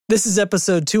This is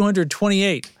episode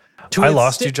 228. I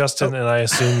lost you, Justin, and I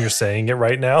assume you're saying it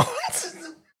right now.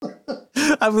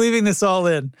 I'm leaving this all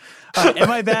in. Am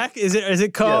I back? Is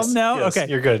it calm now? Yes, okay.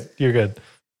 You're good. You're good.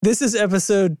 This is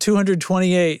episode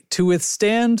 228, To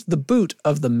Withstand the Boot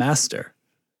of the Master.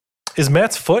 Is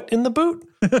Matt's foot in the boot?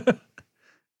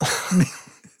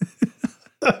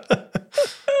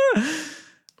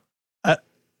 I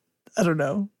don't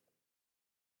know.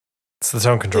 It's the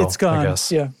tone control, It's gone. I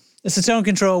guess. Yeah. It's the tone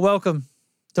control. Welcome.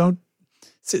 Don't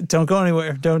go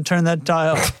anywhere. Don't turn that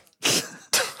dial.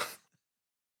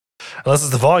 Unless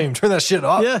it's the volume, turn that shit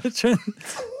off. Yeah.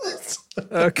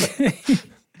 Okay.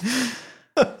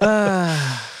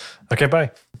 Okay, bye.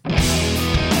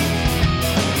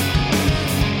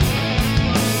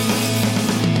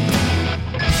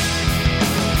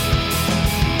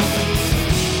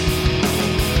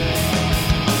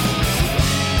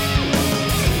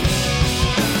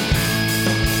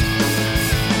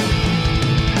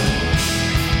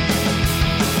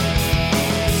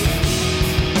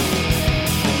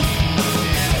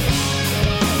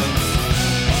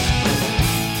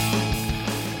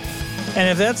 And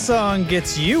if that song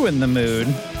gets you in the mood,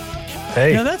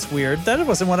 Hey, that's weird. That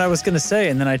wasn't what I was going to say,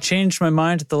 and then I changed my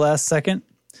mind at the last second.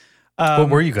 what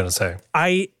were you going to say?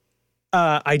 I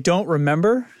don't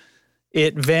remember.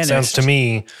 It vanished.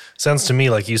 Sounds to me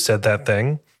like you said that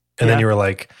thing, and then you were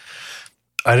like,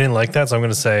 I didn't like that, so I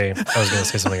was going to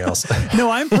say something else. No,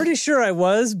 I'm pretty sure I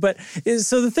was,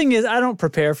 so the thing is, I don't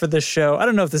prepare for this show. I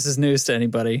don't know if this is news to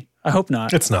anybody. I hope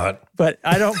not. It's not. But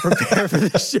I don't prepare for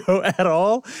this show at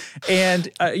all. And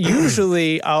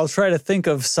usually I'll try to think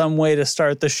of some way to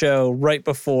start the show right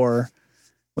before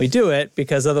we do it,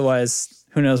 because otherwise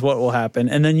who knows what will happen.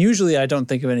 And then usually I don't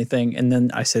think of anything, and then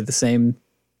I say the same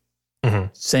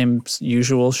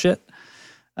usual shit.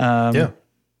 Yeah.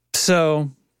 So,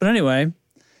 but anyway,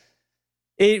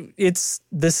 this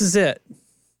is it.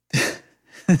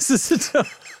 This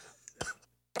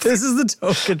is the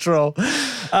tone control.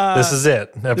 This is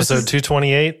it. Episode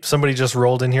 228. Somebody just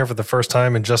rolled in here for the first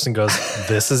time, and Justin goes,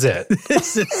 "This is it."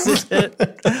 This is it.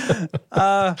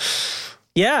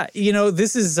 Yeah,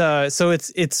 this is so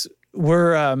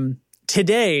we're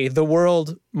today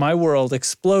my world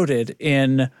exploded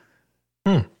in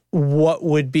what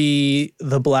would be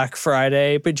the Black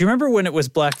Friday. But do you remember when it was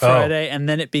Black Friday and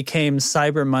then it became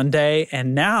Cyber Monday,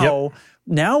 and now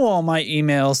all my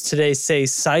emails today say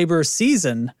Cyber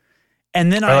Season.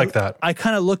 And then I like that. I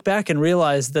kind of look back and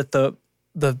realize that the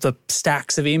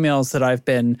stacks of emails that I've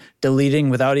been deleting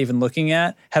without even looking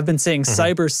at have been saying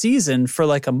Cyber Season for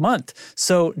like a month.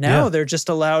 So now they're just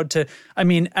allowed to,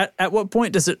 at what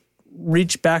point does it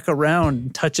reach back around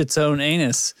and touch its own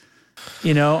anus,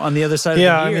 on the other side of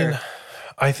the year?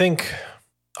 I think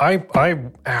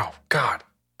ow, God,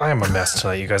 I am a mess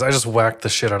tonight, you guys. I just whacked the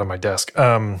shit out of my desk.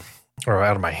 Or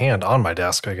out of my hand on my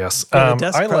desk, I guess. The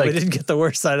desk probably didn't get the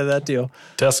worst side of that deal.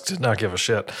 Desk did not give a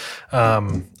shit.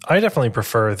 I definitely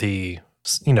prefer the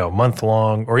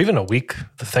month-long or even the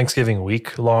Thanksgiving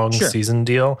week-long season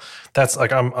deal. That's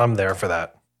like I'm there for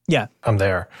that. Yeah, I'm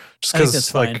there just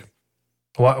because like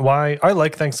why I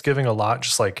like Thanksgiving a lot.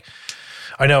 Just like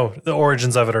I know the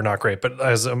origins of it are not great, but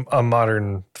as a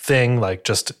modern thing, like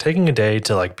just taking a day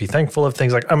to like be thankful of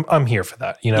things, like I'm here for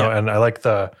that, And I like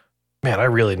man, I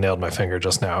really nailed my finger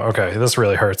just now. Okay, this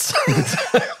really hurts.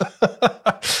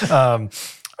 I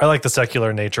like the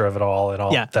secular nature of it all and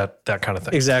all that kind of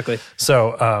thing. Exactly.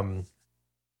 So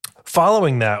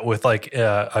following that with like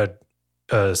a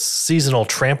seasonal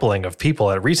trampling of people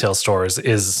at retail stores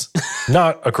is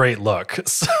not a great look.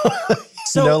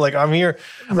 So like I'm here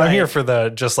for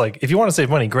if you want to save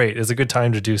money, great. It's a good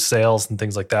time to do sales and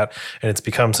things like that. And it's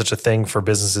become such a thing for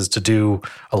businesses to do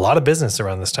a lot of business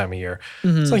around this time of year.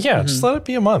 So just let it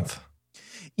be a month.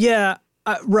 Yeah.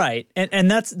 Right.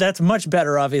 And that's much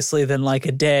better, obviously, than like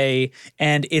a day.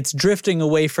 And it's drifting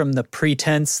away from the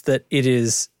pretense that it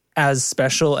is as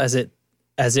special as it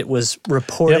was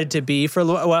reported to be for a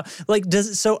while. Like,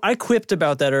 so I quipped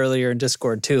about that earlier in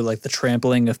Discord too, like the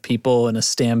trampling of people and a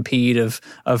stampede of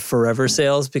forever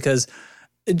sales, because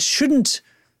it shouldn't,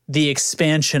 the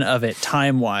expansion of it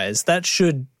time-wise, that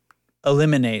should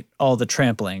eliminate all the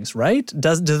tramplings, right?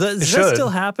 Does that still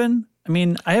happen? I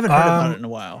mean, I haven't heard about it in a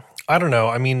while. I don't know.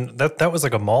 I mean, that was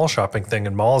like a mall shopping thing,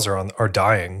 and malls are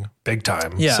dying big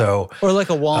time. Yeah. So, or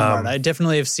like a Walmart. I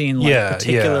definitely have seen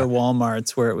particular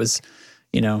Walmarts where it was,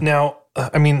 Now,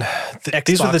 I mean,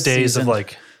 these were the days of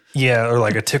like, or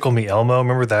like a Tickle Me Elmo.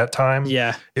 Remember that time?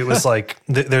 Yeah. It was like,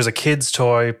 there's a kid's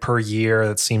toy per year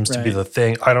that seems to be the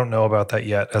thing. I don't know about that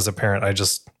yet as a parent.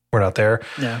 We're not there.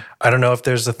 Yeah. I don't know if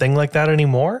there's a thing like that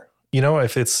anymore.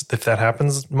 if that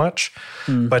happens much.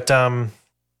 But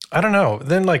I don't know.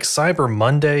 Then like Cyber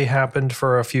Monday happened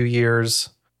for a few years,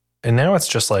 and now it's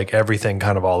just like everything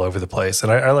kind of all over the place.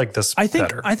 And I like this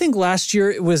better. I think last year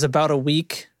it was about a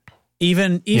week.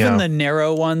 Even the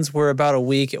narrow ones were about a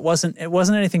week. It wasn't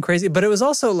anything crazy, but it was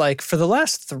also like for the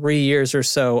last 3 years or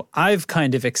so, I've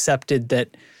kind of accepted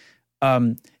that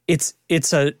it's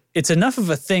enough of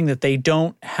a thing that they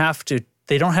don't have to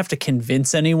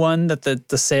convince anyone that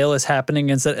the sale is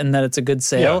happening and that it's a good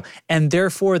sale, and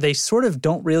therefore they sort of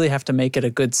don't really have to make it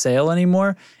a good sale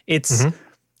anymore.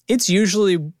 It's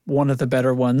usually one of the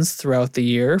better ones throughout the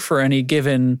year for any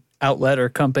given outlet or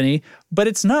company, but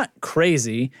it's not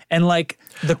crazy. And like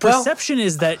the perception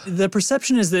is that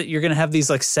you're going to have these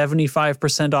like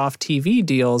 75% off TV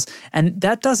deals, and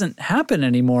that doesn't happen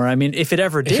anymore. I mean, if it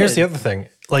ever did. Here's the other thing.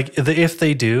 Like if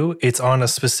they do, it's on a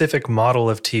specific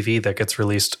model of TV that gets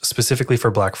released specifically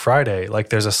for Black Friday. Like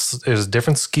there's a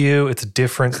different SKU, it's a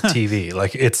different TV.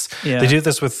 Like they do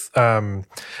this with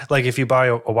like if you buy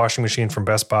a washing machine from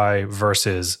Best Buy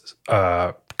versus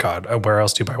where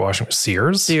else do you buy washing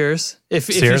machine? Sears? If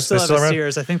you still have a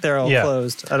Sears, I think they're all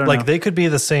closed. I don't know. Like they could be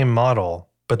the same model,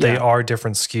 but they are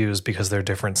different SKUs because they're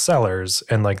different sellers.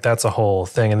 And like that's a whole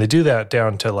thing. And they do that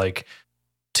down to like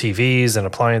TVs and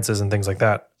appliances and things like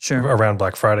that around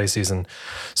Black Friday season.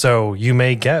 So you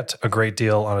may get a great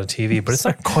deal on a TV, but it's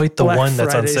not quite the one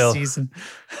that's on sale. Season.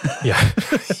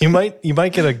 You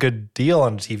might get a good deal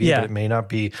on a TV, but it may not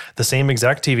be the same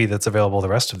exact TV that's available the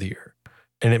rest of the year.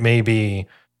 And it may be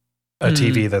a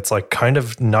TV that's like kind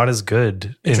of not as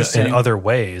good in other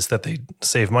ways that they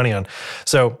save money on.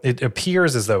 So it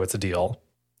appears as though it's a deal.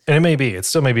 And it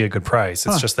still may be a good price.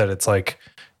 It's just that it's like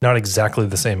not exactly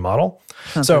the same model.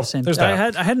 So there's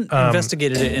that. I hadn't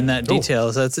investigated it in that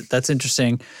detail. So that's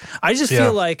interesting. I just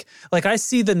feel like I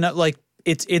see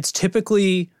it's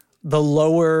typically the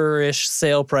lower-ish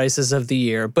sale prices of the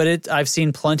year, but I've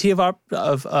seen plenty of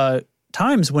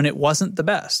times when it wasn't the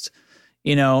best.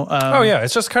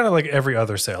 It's just kind of like every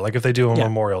other sale. Like if they do a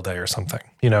Memorial Day or something,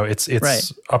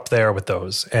 it's up there with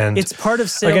those. And it's part of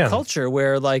sale culture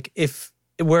where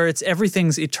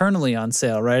everything's eternally on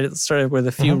sale, right? It started with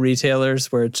a few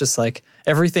retailers where it's just like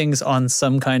everything's on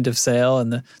some kind of sale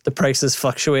and the prices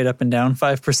fluctuate up and down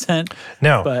 5%.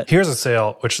 Now, here's a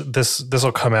sale, which this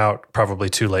will come out probably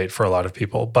too late for a lot of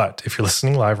people, but if you're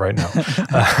listening live right now,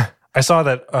 I saw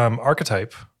that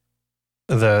Archetype,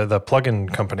 the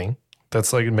plugin company,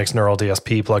 that's like it makes Neural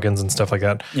DSP plugins and stuff like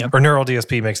that. Yep. Or Neural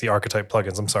DSP makes the Archetype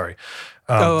plugins. I'm sorry.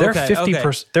 They're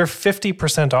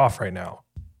 50% off right now.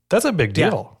 That's a big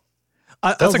deal.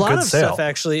 That's a lot of sale. Stuff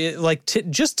actually. Like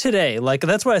just today, like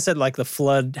that's why I said like the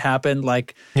flood happened.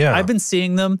 Like I've been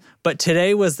seeing them, but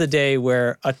today was the day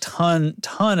where a ton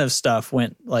of stuff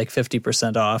went like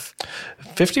 50% off.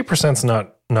 50%'s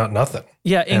not nothing.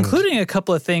 Yeah, including a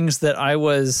couple of things that I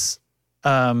was.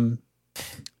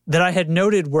 That I had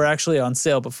noted were actually on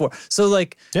sale before. So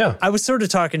I was sort of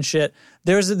talking shit.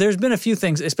 There's been a few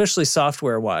things, especially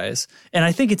software-wise, and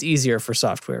I think it's easier for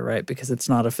software, right? Because it's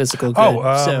not a physical good.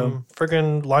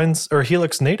 Friggin' Lines or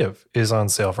Helix Native is on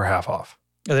sale for half off.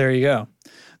 Oh, there you go.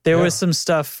 There was some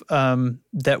stuff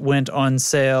that went on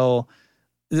sale.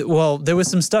 Well, there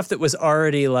was some stuff that was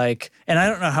already and I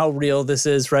don't know how real this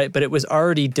is, right? But it was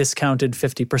already discounted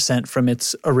 50% from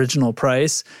its original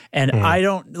price. And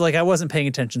I wasn't paying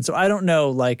attention. So I don't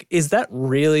know, is that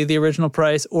really the original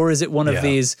price? Or is it one of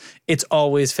these, it's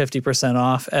always 50%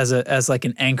 off as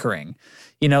an anchoring?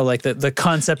 The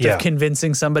concept of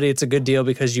convincing somebody it's a good deal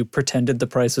because you pretended the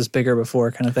price was bigger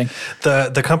before kind of thing.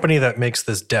 The company that makes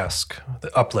this desk,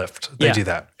 the Uplift, they do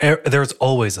that. There's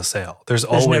always a sale. There's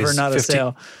always never not a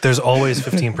sale. There's always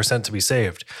 15% to be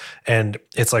saved. And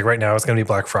it's like right now it's going to be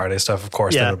Black Friday stuff, of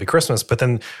course, then it'll be Christmas. But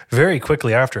then very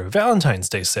quickly after, Valentine's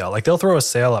Day sale. Like they'll throw a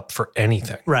sale up for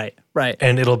anything. Right.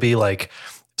 And it'll be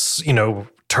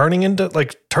turning into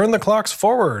turn the clocks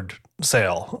forward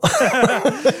sale.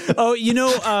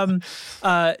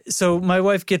 So my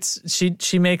wife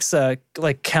she makes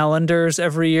calendars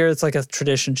every year. It's like a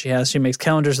tradition she has. She makes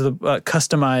calendars of the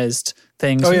customized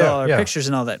things with all our pictures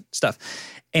and all that stuff.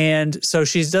 And so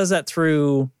she does that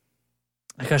through,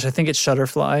 I think it's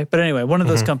Shutterfly. But anyway, one of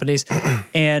those companies.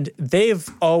 And they've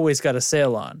always got a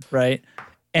sale on, right?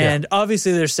 And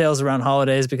obviously there's sales around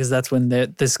holidays because that's when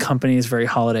this company is very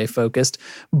holiday focused.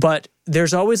 But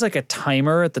there's always a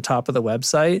timer at the top of the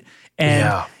website.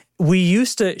 And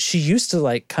she used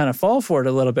to kind of fall for it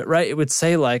a little bit, right? It would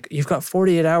say you've got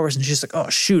 48 hours. And she's like, oh,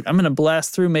 shoot, I'm going to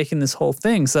blast through making this whole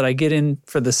thing so that I get in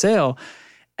for the sale.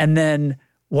 And then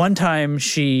one time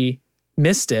she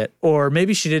missed it, or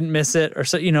maybe she didn't miss it, or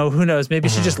so, who knows? Maybe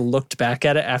she just looked back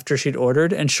at it after she'd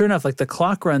ordered, and sure enough, like the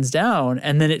clock runs down,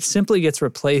 and then it simply gets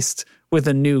replaced with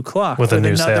a new clock, with a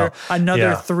new sale.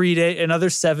 Another 3 day, another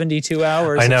 72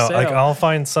 hours. I know. Of sale. Like I'll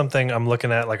find something I'm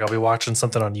looking at, like I'll be watching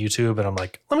something on YouTube and I'm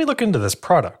like, let me look into this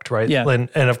product, right? Yeah.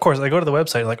 And of course I go to the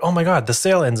website like, oh my God, the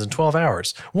sale ends in 12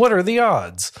 hours. What are the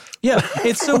odds? Yeah.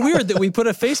 It's so weird that we put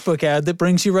a Facebook ad that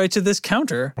brings you right to this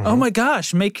counter. Oh my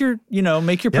gosh, make your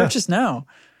purchase now.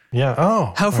 Yeah.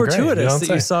 Oh, how fortuitous that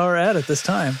you saw our ad at this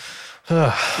time.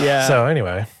 Yeah. So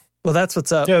anyway. Well, that's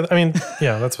what's up. Yeah. I mean,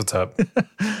 yeah, that's what's up.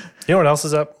 You know what else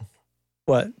is up?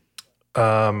 What?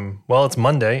 Well, it's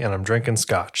Monday and I'm drinking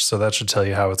scotch. So that should tell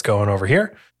you how it's going over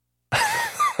here.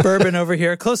 Bourbon over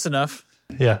here. Close enough.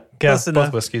 Yeah. Close both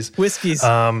enough. whiskeys. Whiskeys.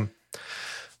 We're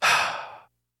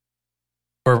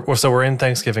in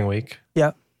Thanksgiving week.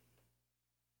 Yeah.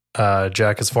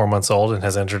 Jack is 4 months old and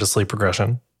has entered a sleep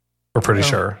regression. We're pretty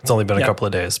sure. It's only been a couple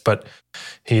of days, but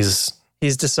he's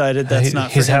decided that's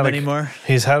not for him anymore.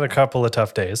 He's had a couple of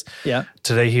tough days. Yeah.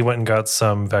 Today he went and got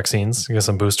some vaccines, he got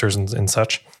some boosters and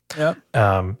such. Yep.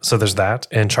 So there's that.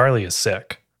 And Charlie is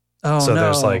sick. Oh, so no.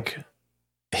 there's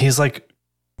he's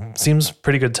seems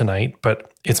pretty good tonight,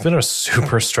 but it's been a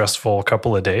super stressful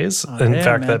couple of days. In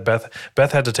fact, that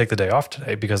Beth had to take the day off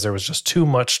today because there was just too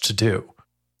much to do.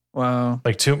 Wow.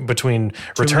 Between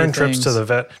return trips to the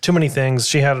vet, too many things.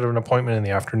 She had an appointment in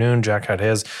the afternoon. Jack had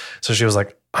his. So she was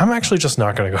like, I'm actually just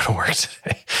not going to go to work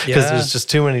today because there's just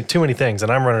too many things. And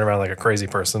I'm running around like a crazy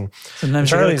person. Sometimes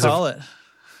you gotta call it.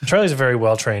 Charlie's a very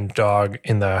well-trained dog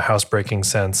in the housebreaking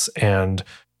sense and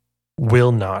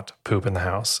will not poop in the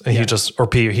house. And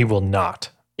he will not.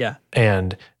 Yeah.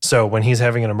 And so when he's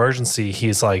having an emergency,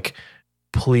 he's like,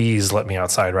 please let me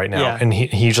outside right now. Yeah. And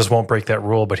he just won't break that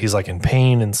rule, but he's like in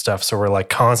pain and stuff. So we're like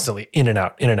constantly in and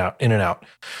out, in and out, in and out.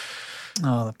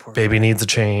 Oh, the poor baby needs a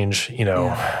change,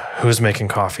 who's making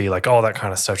coffee, like all that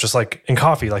kind of stuff. Just like in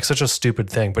coffee, like such a stupid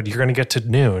thing, but you're going to get to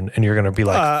noon and you're going to be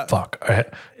like, fuck.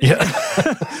 You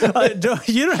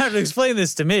don't have to explain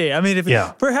this to me. I mean, if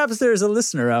perhaps there's a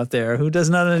listener out there who does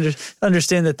not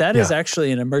understand that is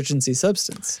actually an emergency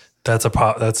substance. And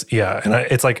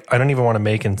it's like, I don't even want to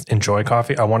make and enjoy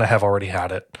coffee. I want to have already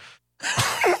had it.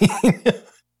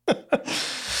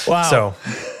 Wow. So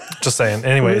just saying.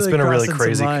 Anyway, really it's been a really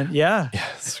crazy. Yeah.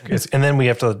 And then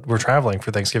we're traveling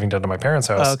for Thanksgiving down to my parents'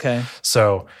 house. Okay.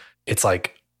 So it's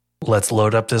like, let's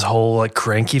load up this whole like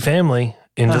cranky family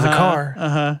into the car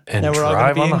and now we're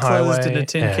drive all on the highway. In a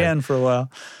tin can for a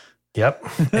while. Yep.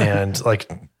 And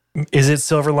like, is it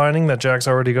silver lining that Jack's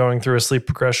already going through a sleep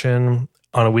regression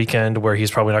on a weekend where he's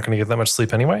probably not going to get that much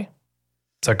sleep anyway?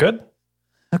 Is that good?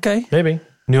 Okay. Maybe.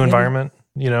 New environment,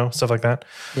 stuff like that.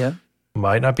 Yeah.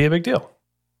 Might not be a big deal.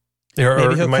 Or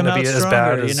maybe it might not be as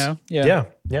bad as,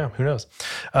 Yeah, who knows?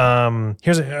 I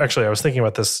was thinking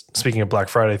about this, speaking of Black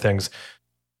Friday things.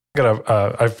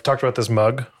 I've talked about this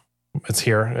mug. It's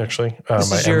here, actually. This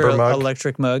my is your Ember mug.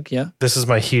 electric mug, yeah. This is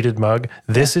my heated mug.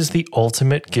 This is the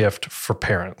ultimate gift for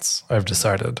parents, I've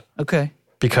decided. Okay.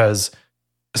 Because,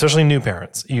 especially new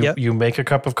parents, you make a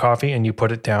cup of coffee and you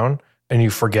put it down and you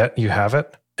forget you have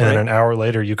it. And then an hour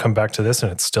later, you come back to this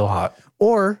and it's still hot.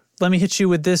 Or let me hit you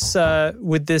with this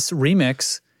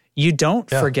remix. You don't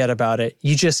forget about it.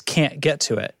 You just can't get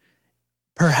to it.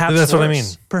 Perhaps that's worse. What I mean.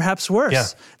 Perhaps worse. Yeah.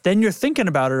 Then you're thinking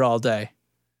about it all day.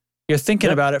 You're thinking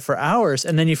about it for hours,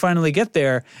 and then you finally get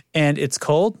there, and it's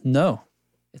cold? No,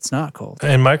 it's not cold.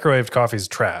 And microwaved coffee is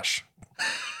trash.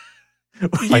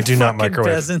 I do not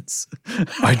microwave. Peasants.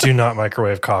 I do not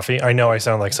microwave coffee. I know I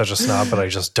sound like such a snob, but I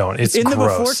just don't. It's in gross. In the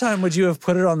before time, would you have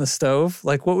put it on the stove?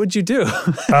 Like, what would you do?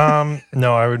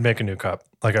 No, I would make a new cup.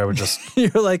 Like I would just. You're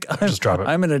like, just drop it.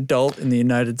 I'm an adult in the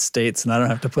United States, and I don't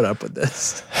have to put up with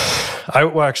this.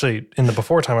 Actually, in the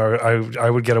before time, I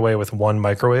would get away with one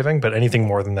microwaving, but anything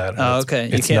more than that, okay,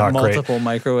 you can't multiple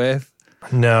microwave.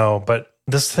 No, but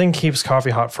this thing keeps coffee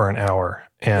hot for an hour.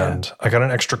 And I got an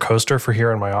extra coaster for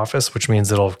here in my office, which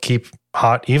means it'll keep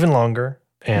hot even longer.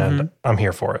 And I'm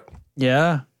here for it.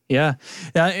 Yeah.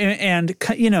 And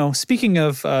speaking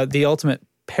of the ultimate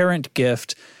parent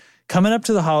gift, coming up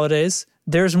to the holidays,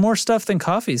 there's more stuff than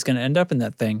coffee is going to end up in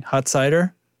that thing. Hot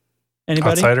cider.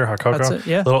 Anybody? Hot cider, hot cocoa.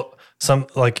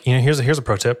 Here's a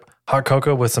pro tip. Hot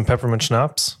cocoa with some peppermint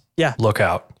schnapps. Yeah. Look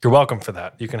out. You're welcome for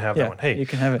that. You can have that one. Hey, you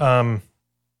can have it.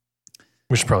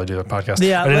 We should probably do a podcast.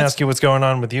 Yeah, I didn't ask you what's going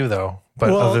on with you though,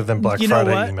 but other than Black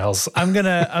Friday emails. I'm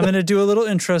gonna do a little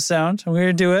intro sound. I'm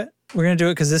gonna do it. We're gonna do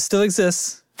it because this still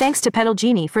exists. Thanks to Pedal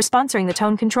Genie for sponsoring the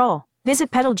Tone Control.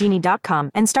 Visit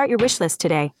pedalgenie.com and start your wish list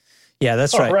today. Yeah,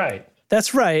 that's right. Right.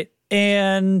 That's right.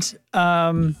 And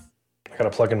I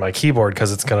gotta plug in my keyboard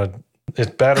because it's gonna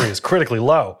Its battery is critically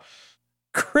low.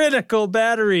 Critical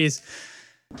batteries.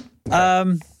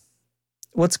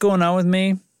 What's going on with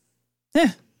me?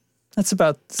 That's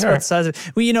about the size of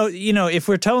it. Well, you know, if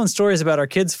we're telling stories about our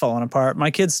kids falling apart,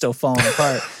 my kid's still falling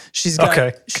apart. She's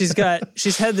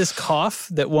had this cough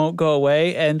that won't go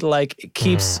away, and like it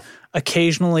keeps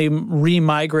occasionally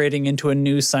remigrating into a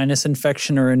new sinus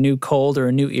infection or a new cold or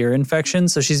a new ear infection.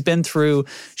 So she's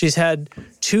had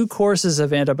 2 courses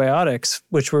of antibiotics,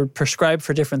 which were prescribed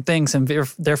for different things and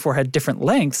therefore had different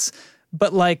lengths.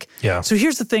 But so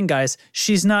here's the thing, guys.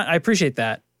 I appreciate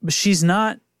that, but she's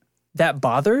not that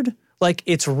bothered. Like,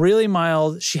 it's really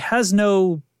mild. She has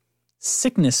no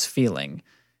sickness feeling,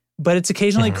 but it's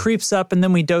occasionally creeps up, and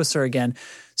then we dose her again.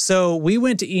 So we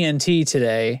went to ENT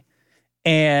today,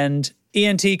 and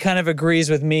ENT kind of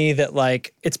agrees with me that,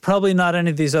 like, it's probably not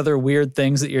any of these other weird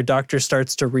things that your doctor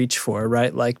starts to reach for,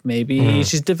 right? Like, maybe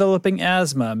she's developing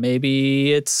asthma.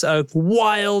 Maybe it's a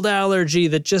wild allergy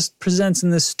that just presents in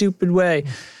this stupid way.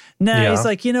 He's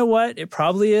like, you know what? It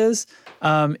probably is.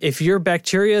 If your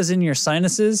bacteria is in your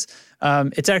sinuses,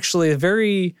 it's actually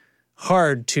very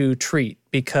hard to treat,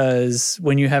 because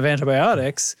when you have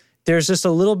antibiotics, there's just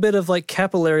a little bit of like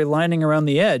capillary lining around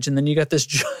the edge, and then you got this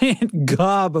giant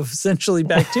gob of essentially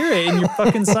bacteria in your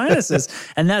fucking sinuses,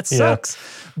 and that sucks.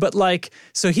 But like,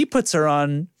 so he puts her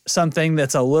on something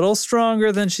that's a little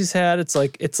stronger than she's had. It's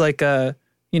like a,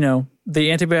 you know, the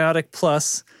antibiotic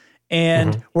plus,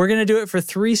 and we're going to do it for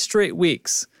 3 straight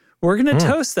weeks. We're going to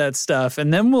toast that stuff,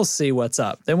 and then we'll see what's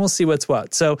up. Then we'll see what's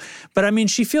what. So, but I mean,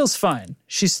 she feels fine.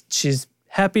 She's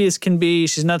happy as can be.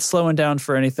 She's not slowing down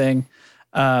for anything.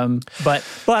 But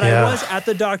I was at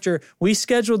the doctor. We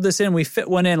scheduled this in. We fit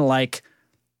one in like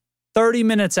 30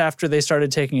 minutes after they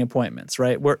started taking appointments,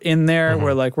 right? We're in there.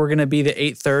 We're like, we're going to be the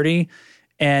 8:30.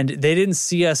 And they didn't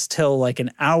see us till like an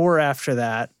hour after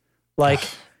that. Like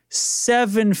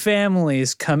 7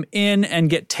 families come in and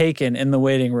get taken in the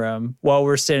waiting room while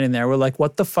we're standing there. We're like,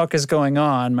 what the fuck is going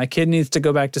on? My kid needs to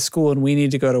go back to school and we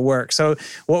need to go to work. So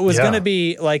what was going to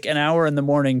be like an hour in the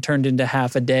morning turned into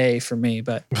half a day for me,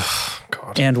 but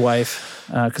and wife,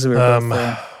 because we were both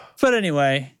there. But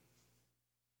anyway,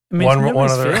 I mean, one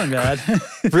other feeling bad.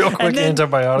 Real quick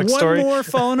antibiotic story. One more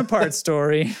falling apart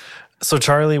story. So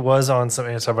Charlie was on some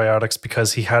antibiotics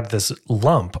because he had this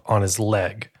lump on his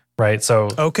leg. Right, so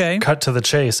cut to the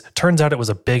chase. Turns out it was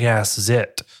a big-ass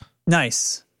zit.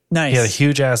 Nice. He had a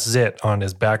huge-ass zit on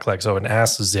his back leg, so an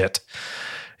ass zit.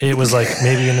 It was like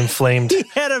maybe an inflamed... He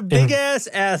had a big-ass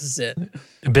ass zit.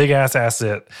 Big-ass ass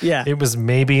zit. Yeah. It was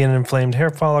maybe an inflamed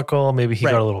hair follicle. Maybe he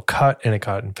got a little cut and it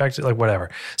got infected, like whatever.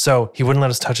 So he wouldn't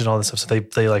let us touch it and all this stuff. So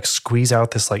they like squeeze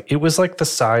out this like... It was like the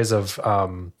size of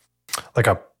like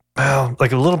a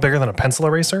little bigger than a pencil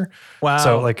eraser. Wow.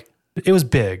 So like it was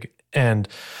big, and...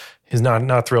 He's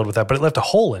not thrilled with that, but it left a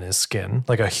hole in his skin,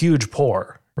 like a huge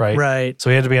pore, right? Right. So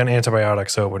he had to be on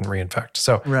antibiotics so it wouldn't reinfect.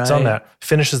 So he's on that,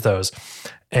 finishes those,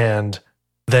 and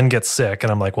then gets sick.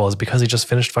 And I'm like, well, it's because he just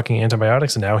finished fucking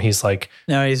antibiotics, and now he's like...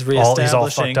 Now he's reestablishing. He's all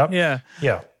fucked up. Yeah.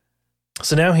 Yeah.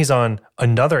 So now he's on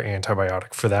another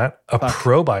antibiotic for that, a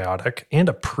probiotic and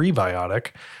a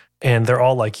prebiotic. And they're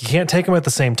all like, you can't take them at the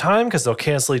same time because they'll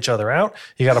cancel each other out.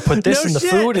 You got to put this in the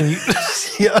food, and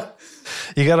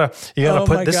you gotta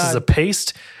put this as a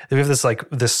paste. We have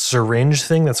this syringe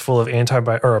thing that's full of a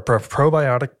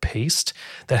probiotic paste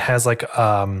that has like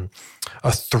a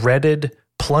threaded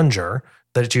plunger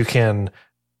that you can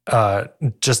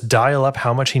just dial up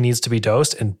how much he needs to be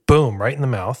dosed, and boom, right in the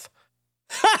mouth.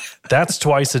 That's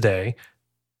twice a day.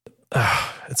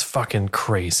 It's fucking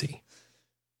crazy.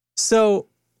 So,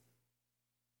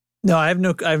 no, I have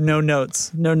no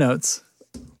notes. No notes.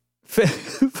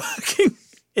 Fucking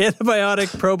antibiotic,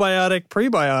 probiotic,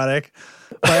 prebiotic.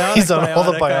 He's on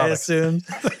all the biotics. I assume.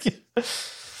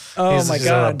 He's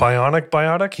on a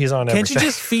biotic. He's on everything. Can't you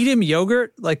just feed him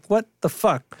yogurt? Like, what the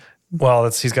fuck? Well,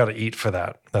 he's got to eat for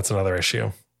that. That's another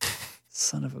issue.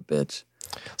 Son of a bitch.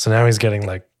 So now he's getting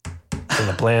like some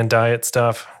of the bland diet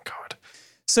stuff. God.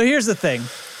 So here's the thing.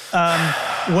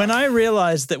 When I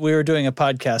realized that we were doing a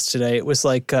podcast today, it was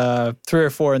like 3 or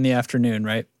 4 in the afternoon,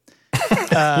 right?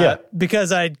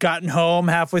 Because I'd gotten home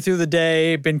halfway through the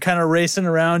day, been kind of racing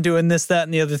around doing this, that,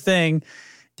 and the other thing.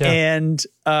 Yeah. And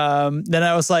then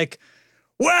I was like,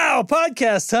 wow,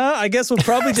 podcast, huh? I guess we'll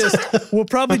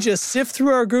probably just sift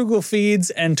through our Google feeds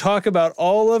and talk about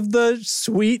all of the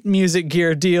sweet music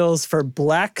gear deals for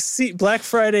Black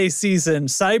Friday season,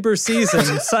 cyber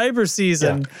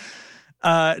season.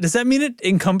 Yeah. Does that mean it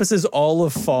encompasses all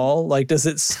of fall? Like, does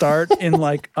it start in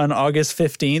like on August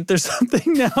 15th or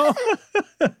something now?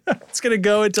 It's going to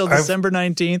go until December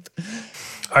 19th.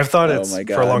 I've thought Oh it's my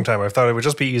for a long God. time. I've thought it would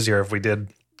just be easier if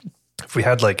we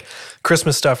had like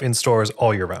Christmas stuff in stores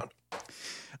all year round.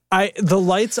 The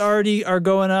lights already are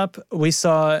going up. We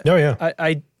saw. Oh yeah.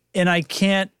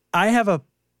 I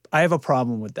have a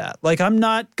problem with that. Like, I'm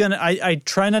not gonna. I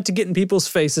try not to get in people's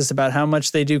faces about how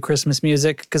much they do Christmas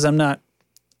music because I'm not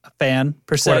a fan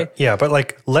per se. Yeah, but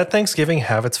like let Thanksgiving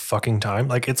have its fucking time.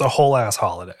 Like it's a whole ass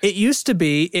holiday. It used to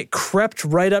be. It crept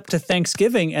right up to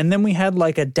Thanksgiving, and then we had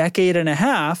like a decade and a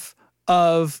half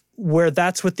of where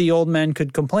that's what the old men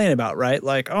could complain about, right?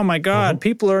 Like, oh my God,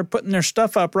 people are putting their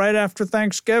stuff up right after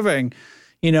Thanksgiving,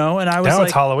 And I was Now like,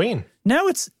 it's Halloween. now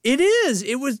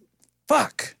it was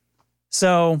fuck.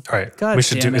 So, All right. God we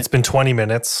should damn do it. It's been 20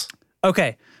 minutes.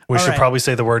 Okay. We All should right. probably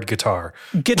say the word guitar.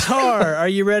 Guitar. Are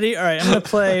you ready? All right. I'm going to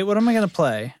play. What am I going to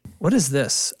play? What is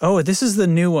this? Oh, this is the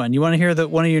new one. You want to hear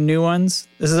one of your new ones?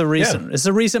 This is a recent. Yeah. This is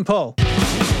a recent poll.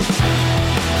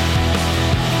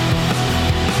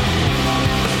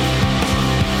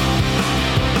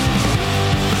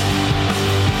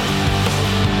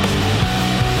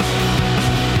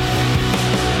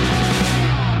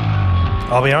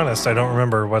 I'll be honest, I don't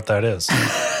remember what that is.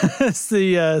 It's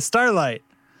the Starlight.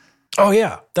 Oh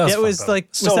yeah, that was It fun, was though. like-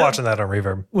 still was that- watching that on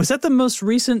Reverb. Was that the most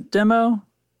recent demo?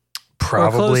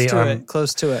 Probably. Or close to it.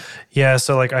 Close to it. Yeah,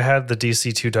 so like I had the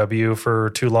DC2W for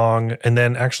too long, and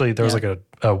then actually there was like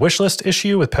a wish list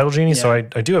issue with Pedal Genie, so I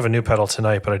do have a new pedal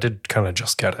tonight, but I did kind of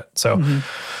just get it. So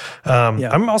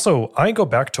I go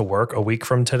back to work a week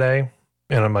from today,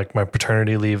 and I'm like my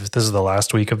paternity leave. This is the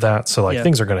last week of that, so like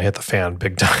things are going to hit the fan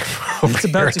big time. It's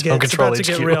about to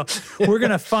get real. We're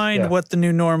going to find Yeah. what the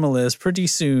new normal is pretty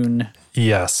soon.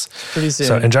 Yes. Pretty soon.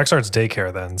 So and Jack starts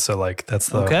daycare then, so like that's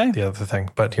the other thing.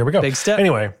 But here we go. Big step.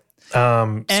 Anyway,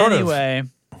 Anyway,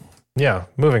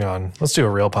 moving on. Let's do a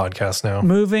real podcast now.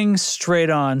 moving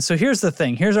straight on. So here's the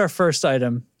thing. Here's our first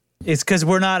item. It's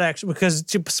because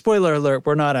spoiler alert,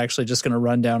 we're not actually just going to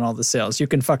run down all the sales. You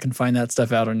can fucking find that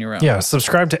stuff out on your own. Yeah,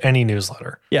 subscribe to any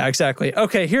newsletter. Yeah, exactly.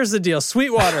 Okay, here's the deal.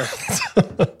 Sweetwater.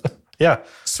 Yeah. Sorry, I'm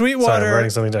Sweetwater writing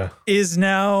something down. is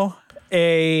now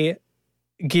a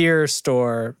gear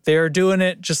store. They're doing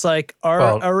it just like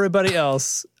everybody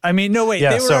else. I mean, no, wait. Yeah,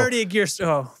 they were so- already a gear store.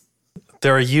 Oh.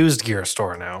 They're a used gear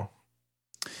store now.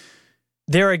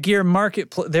 They're a gear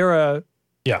marketplace. They're a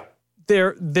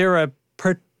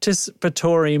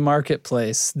participatory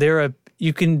marketplace.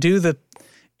 You can do the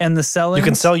selling. You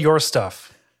can sell your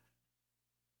stuff.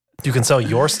 You can sell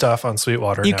your stuff on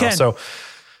Sweetwater You now. can. So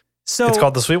So it's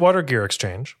called the Sweetwater Gear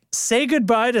Exchange. say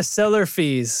goodbye to seller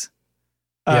fees.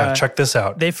 Yeah, check this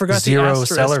out. They forgot Zero the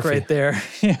seller asterisk right fee. there.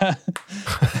 Yeah.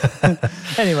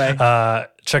 Anyway,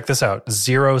 Check this out.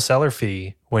 Zero seller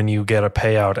fee when you get a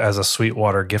payout as a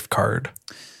Sweetwater gift card.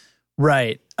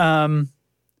 right.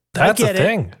 That's the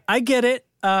thing. I get it.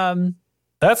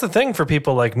 That's the thing for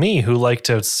people like me who like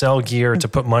to sell gear to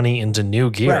put money into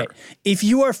new gear. Right. If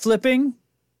you are flipping,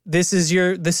 this is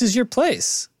your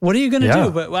place. What are you going to Yeah.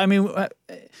 do? But I mean,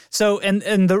 so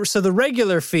the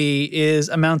regular fee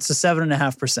amounts to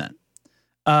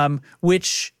 7.5%,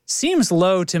 which seems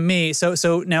low to me.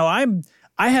 So now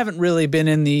I haven't really been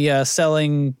in the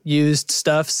selling used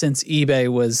stuff since eBay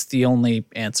was the only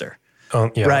answer. Oh,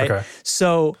 yeah. Right. Okay.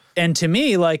 So, and to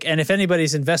me, and if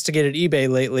anybody's investigated eBay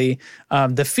lately,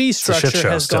 the fee a shit structure show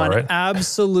has still, gone right?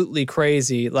 absolutely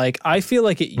crazy. Like, I feel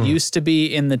like it used to be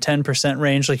in the 10%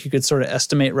 range, like you could sort of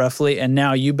estimate roughly. And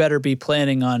now you better be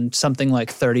planning on something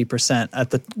like 30%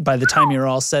 by the time you're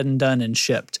all said and done and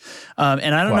shipped.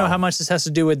 And I don't know Wow. how much this has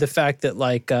to do with the fact that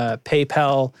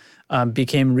PayPal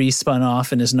became respun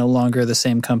off and is no longer the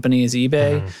same company as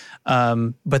eBay,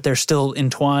 but they're still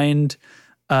entwined.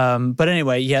 But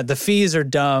anyway, yeah, the fees are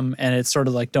dumb, and it's sort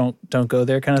of like don't go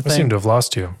there kind of I seem thing. to have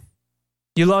lost you.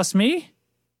 You lost me?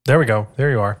 There we go. There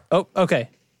you are. Oh, okay.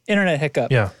 Internet hiccup.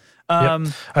 Yeah. Um,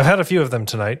 Yep. I've had a few of them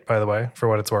tonight, by the way, for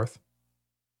what it's worth.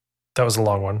 That was a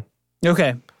long one.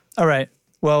 Okay. All right.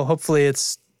 Well, hopefully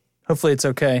it's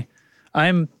okay.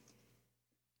 I'm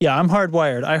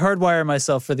hardwired. I hardwire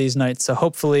myself for these nights, so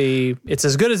hopefully it's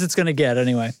as good as it's going to get.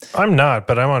 Anyway. I'm not,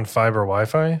 but I'm on fiber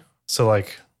Wi-Fi, so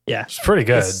like Yeah. it's pretty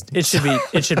good. It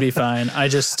should be fine. I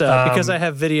just because I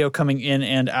have video coming in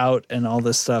and out and all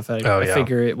this stuff. I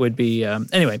figure it would be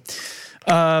anyway.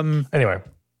 Anyway,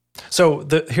 so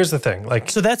here's the thing. Like,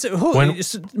 So that's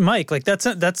Mike. Like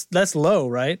that's low,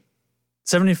 right?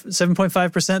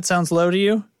 7.5% sounds low to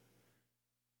you.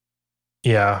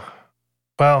 yeah.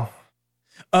 Well,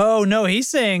 Oh no, he's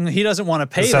saying he doesn't want to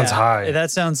pay. That sounds that. high.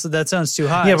 That sounds too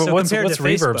high. yeah, but So what's compared to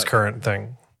Reverb's Facebook- current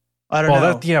thing? I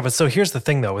don't know. But so here's the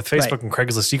thing though, with Facebook and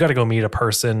Craigslist, you got to go meet a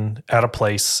person at a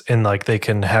place and like they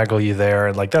can haggle you there.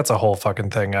 And like, that's a whole fucking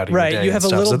thing out of your day. Right. You have a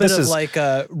little bit of like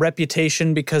a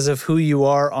reputation because of who you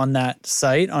are on that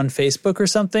site on Facebook or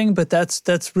something, but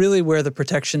that's really where the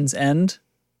protections end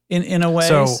in a way.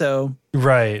 So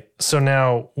right. So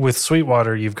now with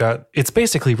Sweetwater, it's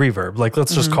basically Reverb. Like,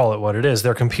 let's just call it what it is.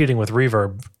 They're competing with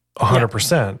Reverb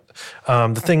 100%.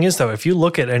 The thing is, though, if you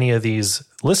look at any of these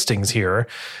listings here,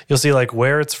 you'll see like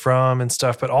where it's from and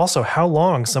stuff, but also how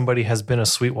long somebody has been a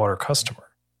Sweetwater customer,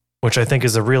 which I think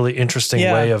is a really interesting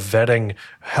way of vetting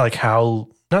like how,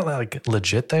 not like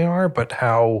legit they are, but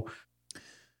how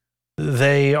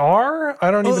they are. I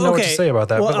don't even know what to say about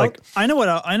that. Well, but like, I know what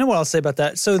I'll say about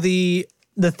that. So the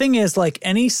thing is, like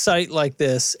any site like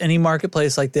this, any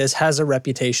marketplace like this has a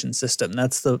reputation system.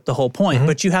 That's the whole point,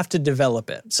 but you have to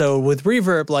develop it. So with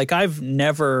Reverb, like I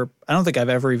don't think I've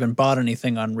ever even bought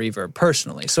anything on Reverb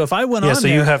personally. So if I went on so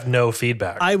you have no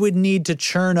feedback. I would need to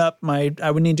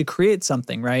I would need to create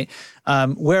something, right?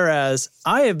 Whereas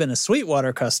I have been a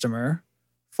Sweetwater customer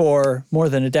for more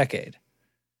than a decade.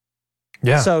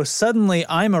 Yeah. So suddenly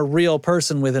I'm a real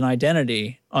person with an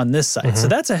identity on this site. So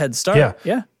that's a head start.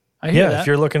 Yeah. I hear that. If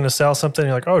you're looking to sell something,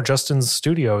 you're like, oh, Justin's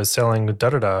studio is selling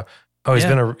da-da-da. Oh,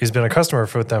 he's been a customer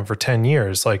with them for 10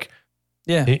 years. Like,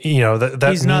 that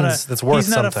means that's worth something. He's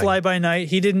not a fly-by-night.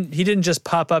 He didn't just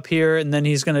pop up here and then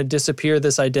he's going to disappear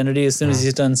this identity as soon as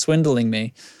he's done swindling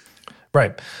me.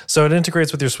 Right. So it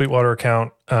integrates with your Sweetwater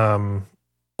account.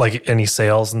 Like any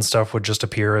sales and stuff would just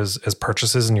appear as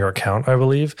purchases in your account, I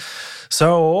believe.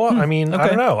 So, I mean, I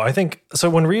don't know. I think, so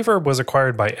when Reverb was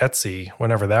acquired by Etsy,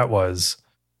 whenever that was,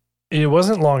 it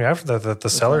wasn't long after that the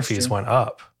seller fees went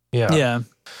up. Yeah.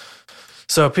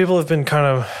 So people have been kind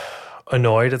of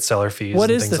annoyed at seller fees and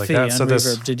things like that. What is the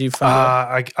fee on Reverb? Did you find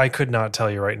out? I could not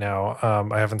tell you right now.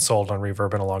 I haven't sold on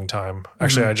Reverb in a long time.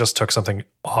 Actually, I just took something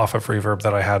off of Reverb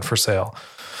that I had for sale.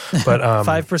 But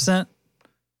 5%?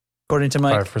 According to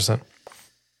Mike? 5%.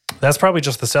 That's probably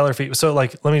just the seller fee. So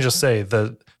like, let me just say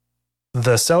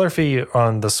the seller fee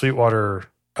on the Sweetwater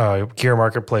Gear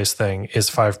Marketplace thing is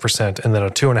 5% and then a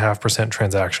 2.5%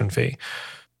 transaction fee.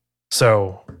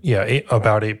 So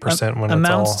about 8% when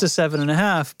amounts it's all to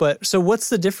 7.5%. But so what's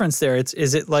the difference there?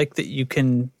 Is it like that you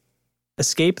can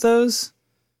escape those?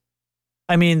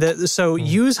 I mean, use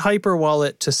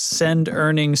Hyperwallet to send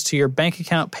earnings to your bank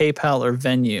account, PayPal, or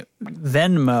Venmo.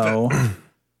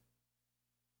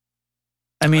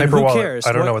 I mean, who cares?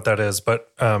 I don't know what that is,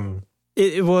 but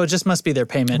it just must be their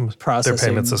payment processing, their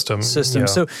payment system. Yeah.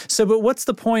 So, but what's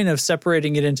the point of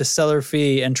separating it into seller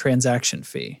fee and transaction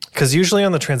fee? Because usually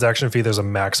on the transaction fee, there's a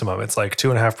maximum. It's like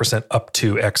 2.5% up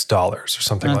to X dollars or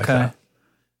something like that.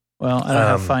 Well, I don't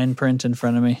have fine print in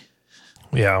front of me.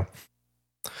 Yeah.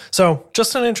 So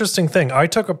just an interesting thing. I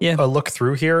took a look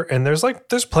through here, and there's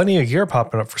plenty of gear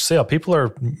popping up for sale. People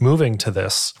are moving to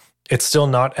this. It's still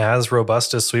not as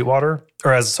robust as Sweetwater,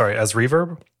 or as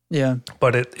Reverb. Yeah.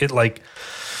 But it like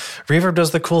Reverb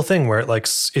does the cool thing where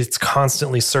it's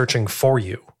constantly searching for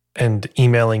you and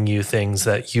emailing you things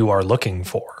that you are looking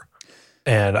for.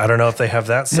 And I don't know if they have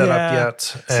that set up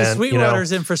yet. And, so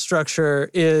Sweetwater's infrastructure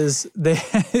is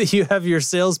you have your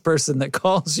salesperson that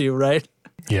calls you, right?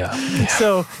 Yeah.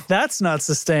 So that's not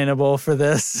sustainable for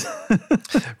this.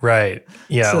 Right.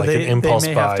 Yeah, so an impulse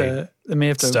buy. They may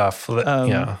have to stuff.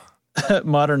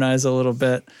 Modernize a little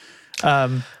bit.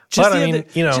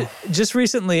 Just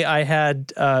recently I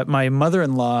had my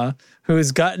mother-in-law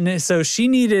who's gotten it. So she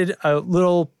needed a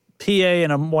little PA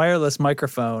and a wireless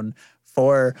microphone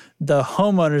for the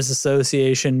homeowners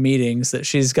association meetings that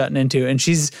she's gotten into. And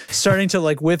she's starting to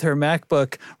with her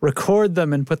MacBook, record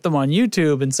them and put them on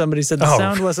YouTube. And somebody said the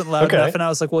sound wasn't loud enough. And I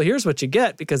was like, well, here's what you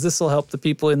get because this will help the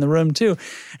people in the room too.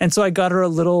 And so I got her a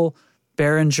little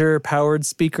Behringer powered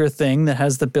speaker thing that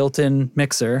has the built-in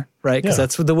mixer, right? Because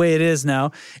that's the way it is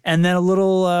now. And then a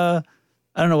little, I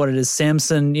don't know what it is,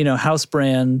 Samson, house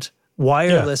brand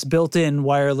wireless, built-in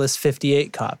wireless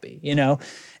 58 copy,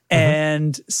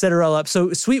 and set her all up.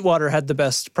 So Sweetwater had the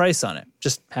best price on it,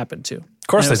 just happened to. Of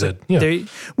course they did. Yeah.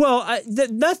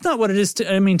 That's not what it is.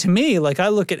 To me, I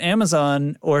look at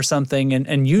Amazon or something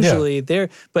and usually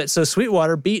so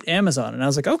Sweetwater beat Amazon. And I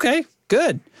was like, okay,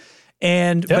 good.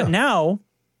 But now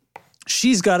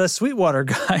she's got a Sweetwater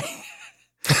guy.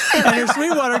 And her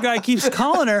Sweetwater guy keeps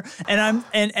calling her,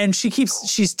 and she's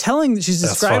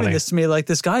describing this to me like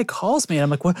this guy calls me, and I'm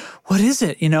like, what is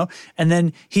it? And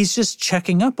then he's just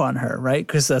checking up on her, right?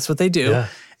 Because that's what they do. Yeah.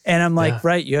 And I'm like,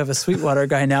 right, you have a Sweetwater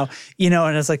guy now,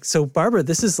 and it's like, so Barbara,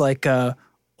 this is like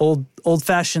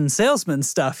old-fashioned salesman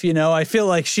stuff, you know. I feel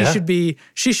like she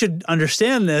should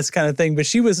understand this kind of thing, but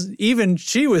she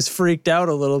was freaked out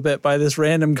a little bit by this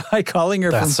random guy calling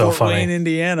her from Fort Wayne,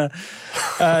 Indiana.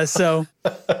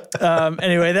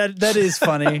 Anyway, that is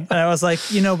funny. And I was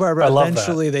like, you know, Barbara,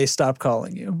 eventually they stop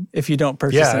calling you if you don't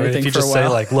purchase anything if you for a while. just say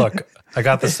like, look, I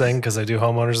got this thing because I do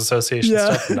homeowners association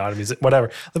stuff, not a music, whatever.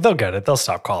 They'll get it. They'll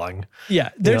stop calling. Yeah,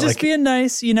 they're just being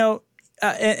nice, you know.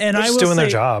 And I will doing their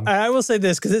job. I will say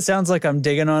this because it sounds like I'm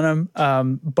digging on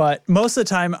them. But most of the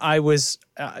time I was,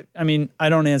 I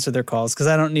don't answer their calls because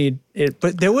I don't need it.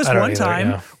 But there was one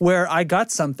time where I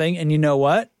got something and you know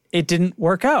what? It didn't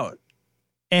work out.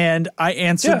 And I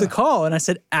answered the call and I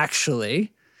said,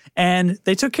 actually, and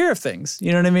they took care of things.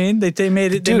 You know what I mean? They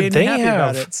made it, they made me happy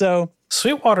about it. So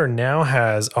Sweetwater now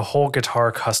has a whole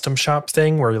guitar custom shop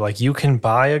thing where like you can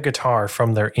buy a guitar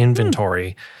from their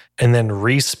inventory and then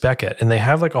respec it. And they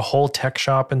have like a whole tech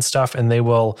shop and stuff. And they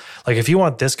will, like, if you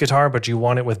want this guitar, but you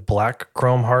want it with black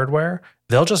chrome hardware,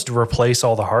 they'll just replace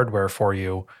all the hardware for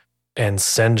you and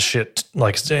send shit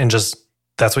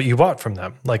that's what you bought from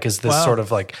them. Like, is this sort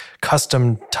of like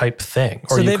custom type thing?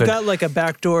 Or so they've got like a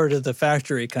back door to the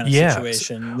factory kind of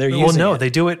situation. They're using they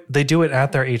do it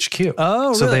at their HQ.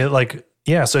 Oh, so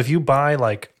really? So if you buy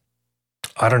like,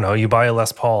 I don't know, you buy a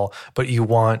Les Paul, but you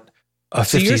want a 50s.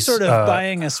 So you're sort of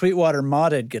buying a Sweetwater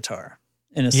modded guitar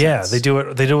in a sense. Yeah, they do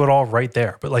it all right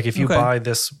there. But like if you buy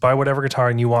whatever guitar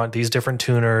and you want these different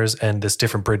tuners and this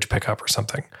different bridge pickup or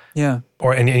something. Yeah.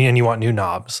 Or and you want new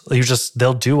knobs.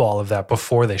 They'll do all of that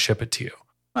before they ship it to you.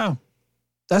 Wow.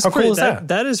 That's How great. Cool is that?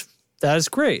 That is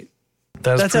great.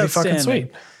 That's pretty fucking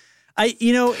sweet.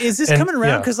 Is this coming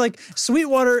around? Because like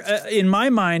Sweetwater, in my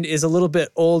mind, is a little bit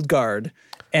old guard,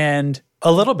 and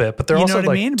a little bit, but they're also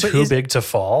like too big to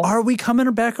fall. Are we coming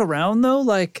back around though?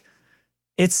 Like,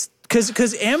 it's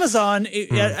because Amazon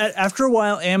after a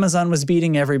while, Amazon was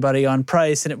beating everybody on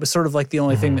price, and it was sort of like the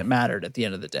only thing that mattered at the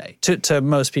end of the day to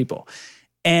most people.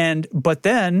 But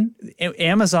then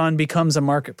Amazon becomes a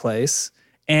marketplace.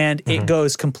 And it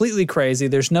goes completely crazy.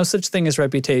 There's no such thing as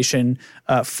reputation.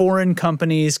 Foreign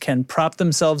companies can prop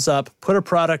themselves up, put a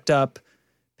product up,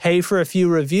 pay for a few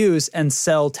reviews, and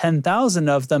sell 10,000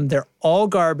 of them. They're all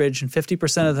garbage, and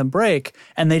 50% of them break.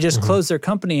 And they just close their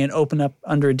company and open up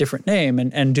under a different name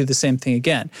and do the same thing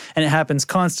again. And it happens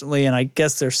constantly. And I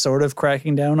guess they're sort of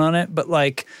cracking down on it. But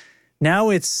like now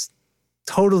it's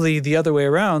totally the other way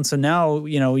around. So now,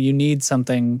 you need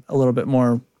something a little bit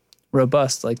more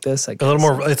robust like this, I guess. A little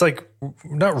more, it's like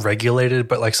not regulated,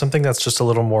 but like something that's just a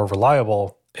little more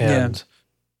reliable and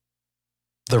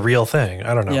the real thing.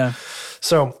 I don't know. Yeah.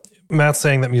 So Matt's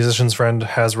saying that Musician's Friend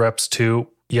has reps too.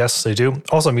 Yes, they do.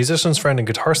 Also, Musician's Friend and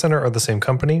Guitar Center are the same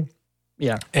company.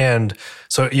 Yeah. And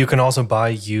so you can also buy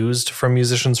used from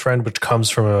Musician's Friend, which comes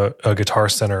from a Guitar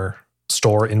Center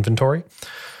store inventory.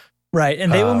 Right.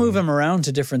 And they will move them around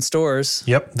to different stores.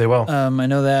 Yep, they will. I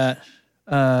know that.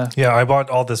 I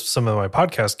bought some of my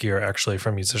podcast gear actually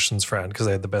from Musician's Friend because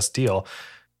they had the best deal.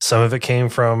 Some of it came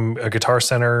from a Guitar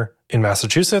Center in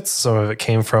Massachusetts. Some of it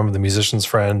came from the Musician's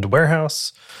Friend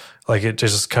warehouse. Like it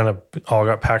just kind of all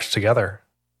got packed together.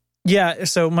 Yeah.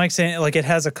 So Mike's saying like it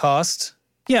has a cost.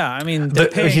 Yeah. I mean, they're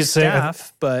paying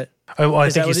staff, but I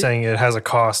think he's saying it has a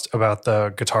cost about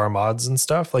the guitar mods and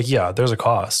stuff. Like, yeah, there's a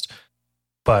cost.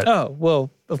 But of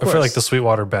course. For like the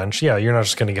Sweetwater bench, you're not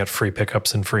just going to get free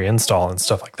pickups and free install and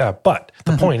stuff like that. But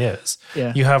the point is,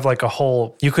 you have like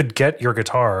you could get your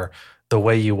guitar the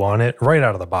way you want it right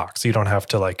out of the box. You don't have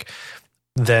to like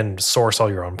then source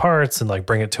all your own parts and like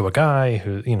bring it to a guy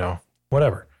who,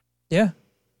 whatever. Yeah.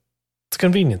 It's a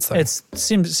convenience thing. It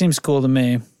seems cool to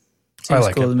me. I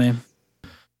like cool it. to me.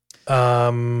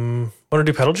 Want to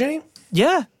do Pedal Genie?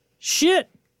 Yeah. Shit.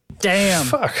 Damn.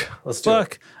 Fuck. Let's do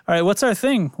it. All right, what's our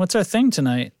thing? What's our thing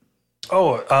tonight?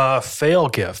 Oh, fail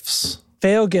gifts.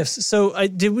 Fail gifts. So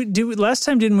last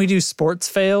time didn't we do sports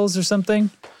fails or something?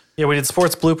 Yeah, we did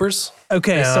sports bloopers.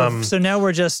 Okay, so now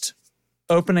we're just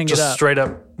opening it up. Just straight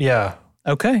up, yeah.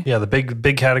 Okay. Yeah, the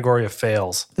big category of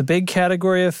fails. The big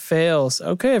category of fails.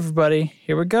 Okay, everybody,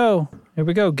 here we go.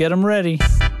 Get them ready.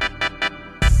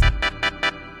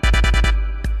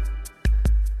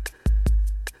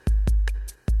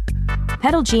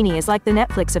 Pedal Genie is like the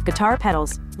Netflix of guitar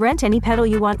pedals. Rent any pedal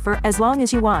you want for as long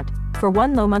as you want, for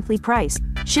one low monthly price.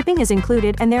 Shipping is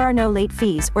included and there are no late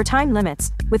fees or time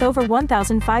limits. With over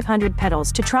 1,500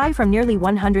 pedals to try from nearly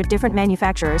 100 different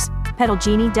manufacturers, Pedal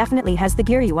Genie definitely has the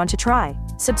gear you want to try.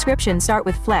 Subscriptions start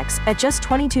with Flex at just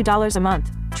 $22 a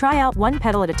month. Try out one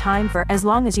pedal at a time for as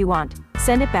long as you want.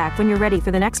 Send it back when you're ready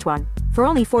for the next one. For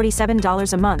only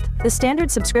 $47 a month, the standard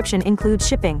subscription includes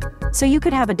shipping, so you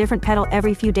could have a different pedal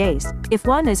every few days. If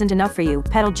one isn't enough for you,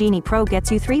 Pedal Genie Pro gets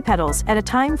you 3 pedals at a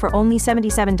time for only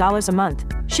 $77 a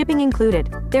month, shipping included.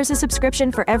 There's a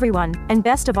subscription for everyone, and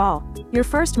best of all, your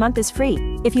first month is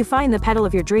free. If you find the pedal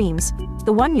of your dreams,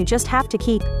 the one you just have to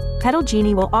keep, Pedal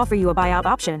Genie will offer you a buyout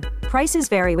option. Prices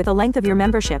vary with the length of your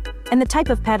membership and the type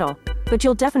of pedal, but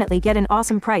you'll definitely get an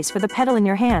awesome price for the pedal in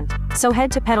your hand. So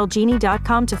head to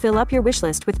pedalgenie.com to fill up your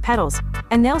wishlist with pedals,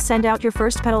 and they'll send out your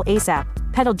first pedal ASAP.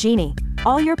 Pedal Genie.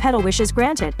 All your pedal wishes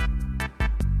granted.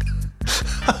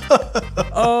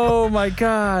 Oh my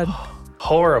God.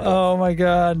 Horrible. Oh my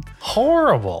God.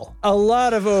 Horrible. A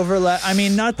lot of overlap. I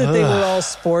mean, not that they were all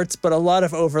sports, but a lot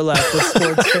of overlap with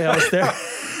sports fails there.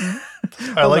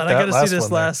 I like that. I gotta see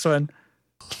this last one.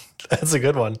 That's a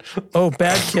good one. Oh,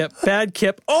 bad Kip. Bad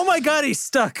Kip. Oh my God, he's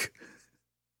stuck.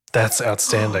 That's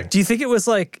outstanding. Do you think it was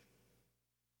like...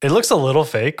 It looks a little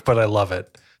fake, but I love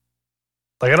it.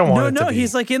 Like, I don't want it to be... No,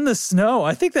 he's like in the snow.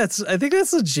 I think that's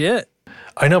legit.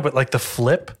 I know, but like the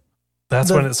flip,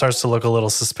 that's when it starts to look a little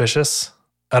suspicious.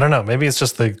 I don't know. Maybe it's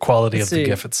just the quality of the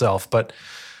GIF itself, but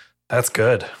that's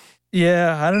good.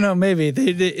 Yeah, I don't know. Maybe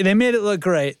they made it look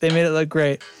great. They made it look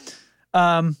great.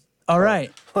 All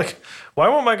right. Like, why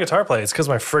won't my guitar play? It's because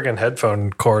my friggin'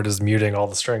 headphone cord is muting all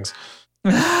the strings.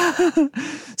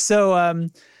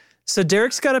 So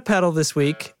Derek's got a pedal this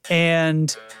week,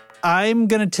 and I'm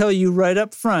gonna tell you right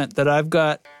up front that I've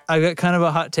got kind of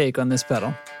a hot take on this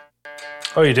pedal.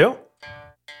 Oh, you do?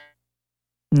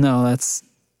 No, that's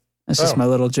just my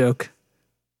little joke.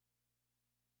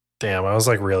 Damn, I was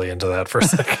like really into that for a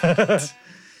second.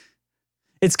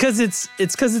 It's because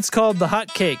it's called the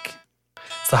hot cake.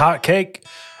 It's the hot cake.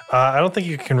 I don't think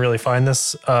you can really find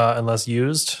this unless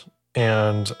used,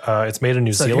 and it's made in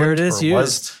New Zealand. Here it is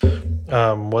used.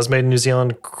 Was made in New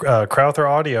Zealand. Crowther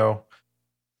Audio,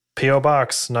 P.O.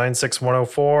 Box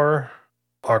 96104,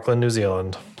 Auckland, New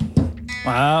Zealand.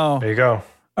 Wow. There you go.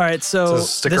 All right, so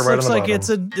this looks like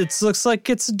it looks like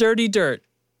it's a dirty dirt.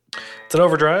 It's an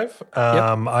overdrive.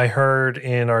 Yep. I heard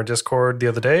in our Discord the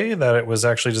other day that it was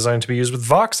actually designed to be used with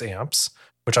Vox amps,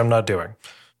 which I'm not doing.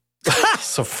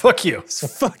 So fuck you. So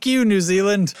fuck you, New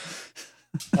Zealand.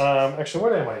 Actually,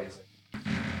 what am I using?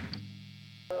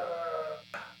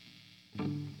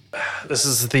 This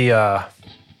is the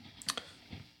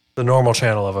normal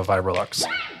channel of a Vibrolux.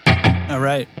 All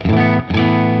right.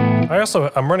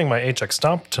 I'm running my HX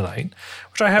Stomp tonight,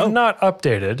 which I have not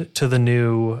updated to the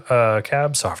new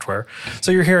cab software.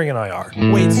 So you're hearing an IR.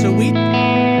 Wait, so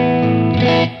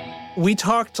we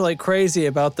talked like crazy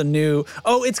about the new...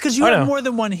 Oh, it's because you have more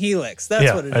than one Helix.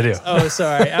 That's what it is. I do. Oh,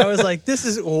 sorry. I was like, this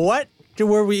is... What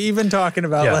were we even talking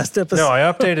about last episode? No, I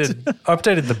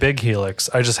updated the big Helix.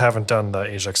 I just haven't done the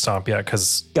HX Stomp yet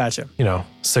because... Gotcha.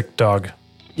 Sick dog.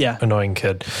 Yeah. Annoying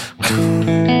kid.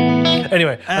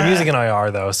 Anyway, I'm using an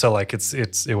IR though, so like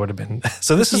it would have been.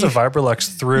 So this is a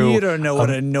Vibrolux through. You don't know what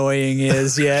annoying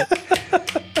is yet.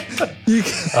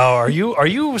 Are you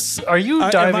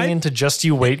diving into just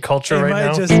you wait culture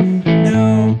right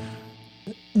now?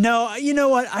 No. You know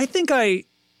what? I think I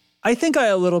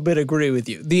a little bit agree with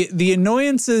you. The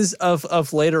annoyances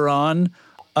of later on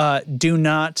do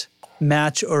not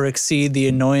match or exceed the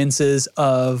annoyances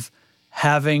of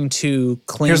having to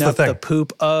clean up the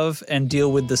poop of and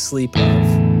deal with the sleep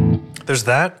of. There's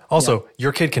that. Also,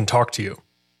 your kid can talk to you.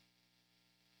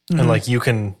 And like you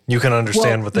can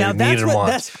understand what they need and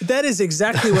want. That is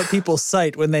exactly what people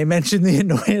cite when they mention the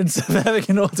annoyance of having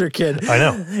an older kid. I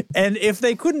know. And if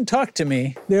they couldn't talk to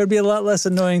me, there would be a lot less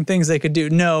annoying things they could do.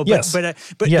 No, but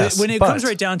when it comes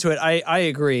right down to it, I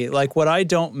agree. Like what I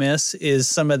don't miss is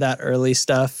some of that early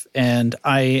stuff, and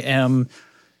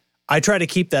I try to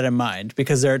keep that in mind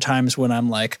because there are times when I'm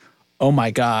like, oh my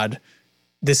God,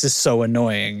 this is so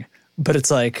annoying. But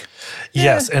it's like...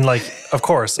 Yes, and like, of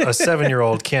course, a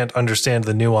 7-year-old can't understand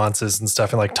the nuances and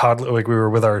stuff. And like toddler, like we were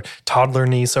with our toddler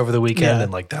niece over the weekend,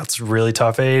 and like that's really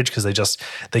tough age because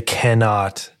they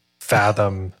cannot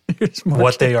fathom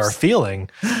what they are feeling.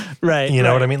 Right. You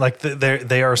know what I mean? Like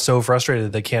they are so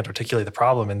frustrated they can't articulate the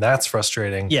problem, and that's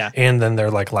frustrating. Yeah. And then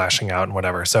they're like lashing out and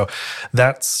whatever. So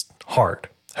that's hard.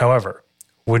 However,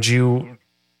 would you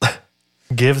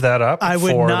give that up? I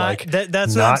would not. Like,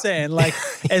 that's what I'm saying. Like,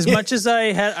 as much as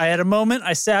I had a moment,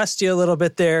 I sassed you a little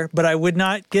bit there, but I would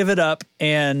not give it up.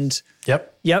 And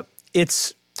yep.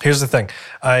 It's here's the thing.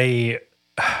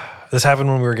 This happened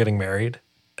when we were getting married.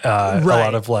 A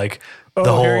lot of like the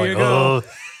whole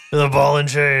the ball and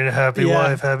chain, happy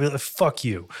wife, happy life. Fuck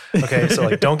you. Okay, so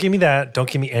like, don't give me that. Don't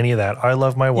give me any of that. I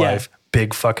love my wife.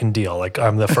 Big fucking deal. Like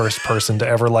I'm the first person to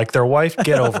ever like their wife.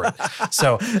 Get over it.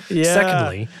 So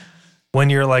secondly, when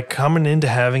you're like coming into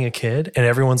having a kid and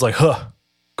everyone's like, huh,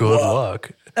 good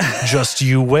luck. Just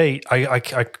you wait. I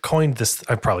coined this,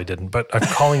 I probably didn't, but I'm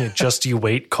calling it just you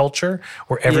wait culture,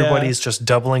 where everybody's just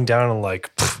doubling down and like,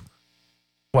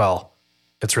 well,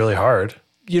 it's really hard.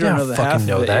 You don't know the half of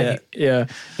it yet. Yeah.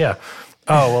 Yeah.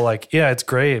 Oh, well, like, yeah, it's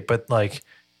great, but like,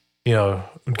 you know,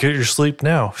 get your sleep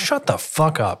now. Shut the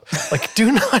fuck up. Like,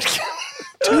 do not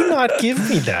give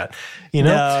me that. You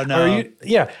know?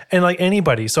 No. And like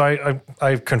anybody. So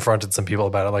I've confronted some people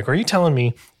about it. Like, are you telling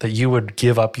me that you would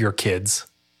give up your kids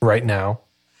right now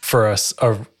for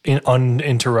an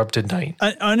uninterrupted night?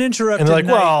 An uninterrupted night. And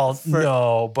they're like, well,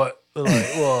 no, but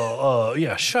like, well,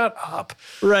 yeah, shut up.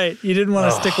 Right. You didn't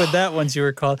want to stick with that once you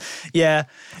were called. Yeah.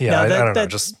 Yeah, no, I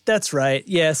don't know. That's right.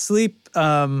 Yeah, sleep.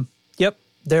 Yep,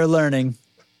 they're learning.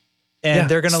 And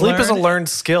they're going to learn. Sleep is a learned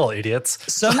skill, idiots.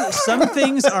 Some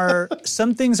things are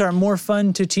more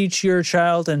fun to teach your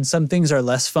child, and some things are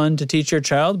less fun to teach your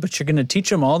child. But you're going to teach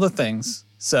them all the things.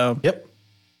 So yep.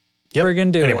 We're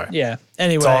going to do it. Yeah.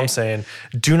 Anyway, that's all I'm saying.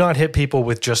 Do not hit people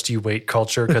with just you wait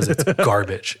culture, because it's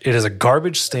garbage. It is a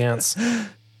garbage stance,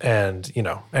 and you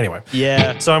know. Anyway.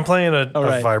 Yeah. So I'm playing a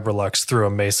Vibrolux through a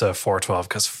Mesa 412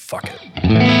 because fuck it.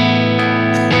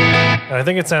 And I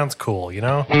think it sounds cool. You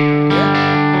know.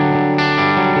 Yeah.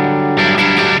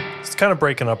 It's kind of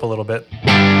breaking up a little bit.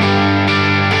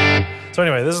 So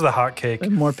anyway, this is the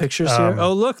hotcake. More pictures here.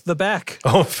 Oh, look, the back.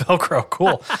 Oh, Velcro.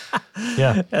 Cool.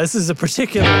 Yeah. This is a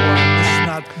particular one. This is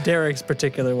not Derek's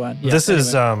particular one. Yeah, this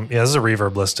is this is a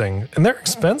reverb listing, and they're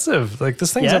expensive. Like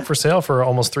this thing's up for sale for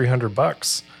almost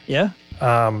 $300. Yeah.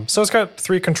 So it's got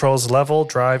 3 controls: level,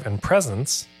 drive, and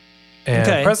presence.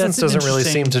 And presence doesn't really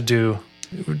seem to do.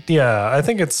 Yeah, I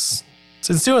think it's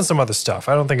doing some other stuff.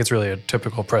 I don't think it's really a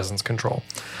typical presence control.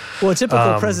 Well, a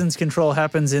typical presence control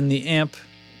happens in the amp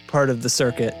part of the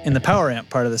circuit, in the power amp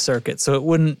part of the circuit. So it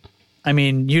wouldn't, I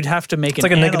mean, you'd have to make it's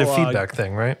like a negative feedback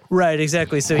thing, right? Right,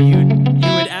 exactly. So you would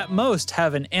at most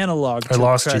have an analog to I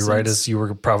lost presence. you right as you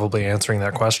were probably answering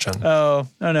that question. Oh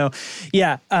no.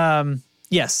 Yeah.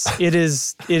 Yes, it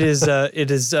is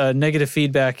negative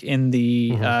feedback in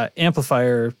the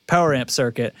amplifier power amp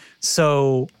circuit.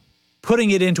 So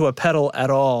putting it into a pedal at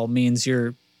all means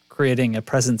you're creating a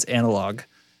presence analog.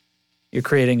 You're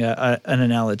creating an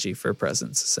analogy for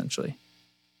presence, essentially.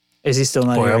 Is he still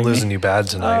not hearing me? I'm losing you bad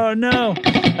tonight. Oh, no.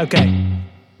 Okay.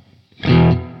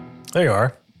 There you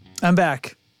are. I'm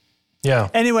back. Yeah.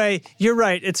 Anyway, you're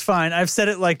right. It's fine. I've said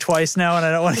it like twice now, and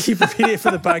I don't want to keep repeating it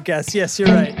for the podcast. Yes, you're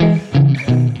right.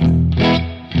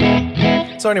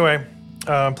 So anyway,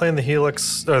 I'm playing the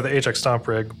Helix, or the HX Stomp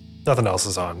rig. Nothing else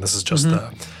is on. This is just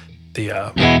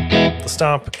the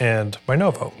Stomp and my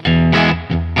Novo.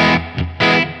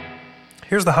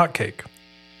 Here's the hotcake.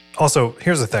 Also,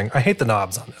 here's the thing. I hate the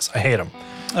knobs on this. I hate them.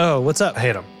 Oh, what's up? I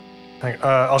hate them.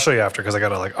 I'll show you after because I got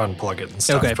to like unplug it and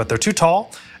stuff. Okay. But they're too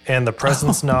tall, and the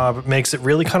presence knob makes it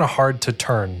really kind of hard to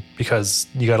turn because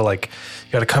you got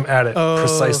to come at it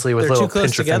precisely with little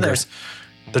pincher fingers.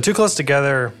 They're too close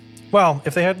together. Well,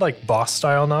 if they had like Boss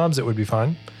style knobs, it would be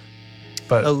fine.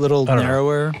 But a little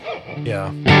narrower.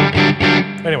 Yeah.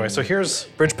 Anyway, so here's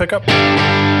bridge pickup.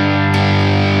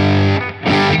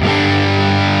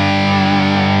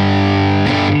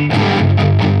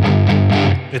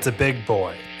 It's a big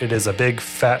boy. It is a big,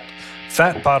 fat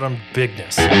bottom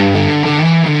bigness.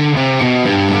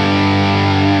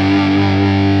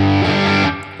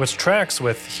 Which tracks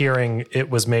with hearing it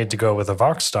was made to go with a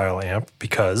Vox style amp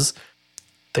because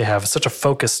they have such a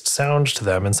focused sound to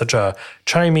them and such a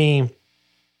chimey,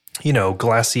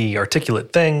 glassy,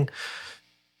 articulate thing.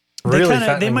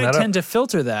 They might tend to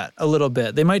filter that a little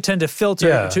bit. They might tend to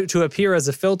filter to appear as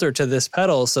a filter to this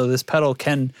pedal, so this pedal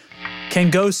can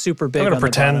go super big. I'm going to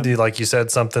pretend the like you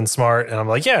said something smart, and I'm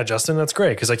like, yeah, Justin, that's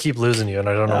great, because I keep losing you, and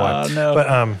I don't know why. No.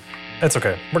 But it's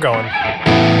okay. We're going.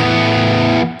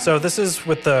 So this is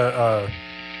with the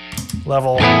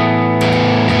level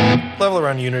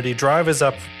around Unity. Drive is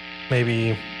up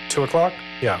maybe 2 o'clock.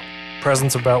 Yeah.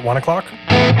 Presence about 1 o'clock.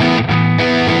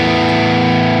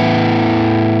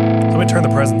 Let me turn the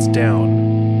presence down.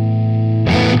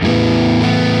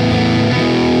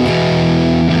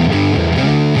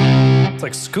 It's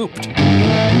like scooped.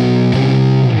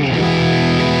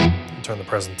 Turn the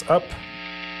presence up.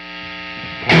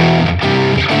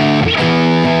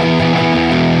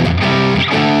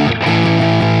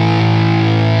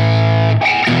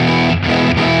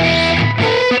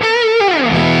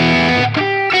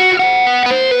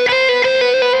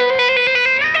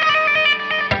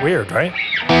 Weird, right?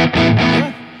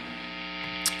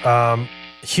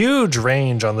 Huge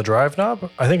range on the drive knob.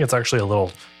 I think it's actually a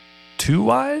little too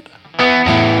wide.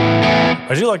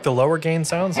 I do like the lower gain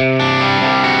sounds. Turn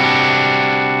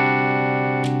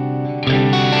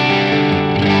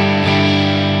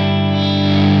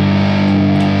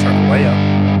it way up.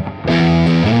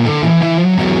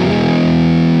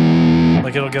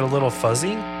 Like it'll get a little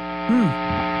fuzzy.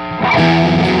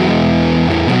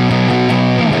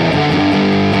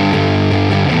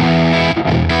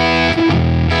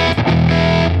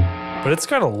 But it's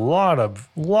got a lot of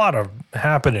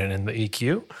happening in the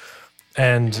EQ.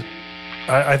 And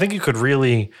I think you could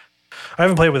really, I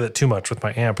haven't played with it too much with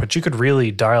my amp, but you could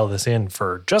really dial this in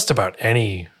for just about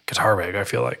any guitar rig, I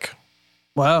feel like.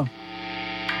 Wow.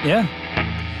 Yeah.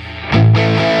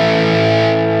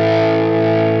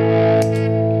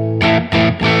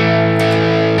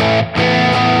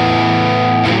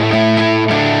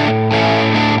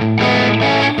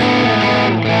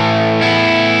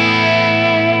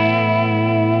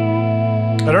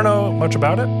 I don't know much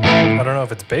about it. I don't know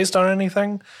if it's based on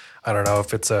anything. I don't know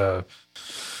if it's a...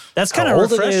 That's kind of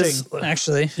refreshing,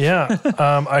 actually. Yeah.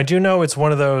 I do know it's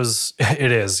one of those...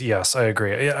 It is, yes, I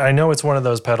agree. I know it's one of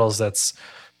those pedals that's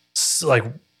like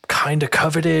kind of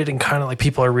coveted and kind of like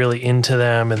people are really into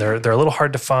them, and they're a little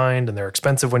hard to find and they're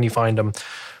expensive when you find them.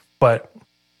 But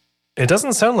it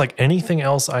doesn't sound like anything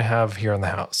else I have here in the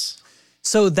house.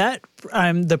 So that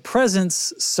the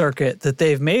presence circuit that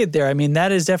they've made there, I mean,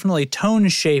 that is definitely tone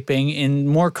shaping in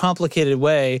more complicated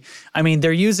way. I mean,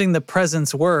 they're using the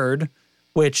presence word,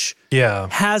 which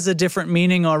has a different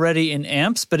meaning already in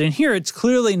amps, but in here it's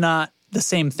clearly not the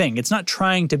same thing. It's not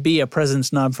trying to be a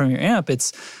presence knob from your amp.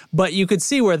 But you could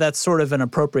see where that's sort of an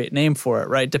appropriate name for it,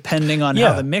 right? Depending on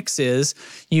how the mix is,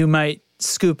 you might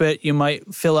scoop it, you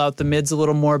might fill out the mids a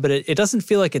little more, but it doesn't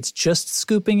feel like it's just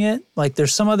scooping it. Like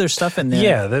there's some other stuff in there.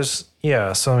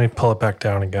 Yeah, so let me pull it back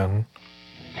down again.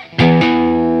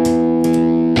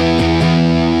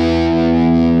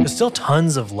 There's still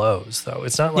tons of lows though.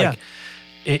 It's not like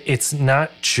it's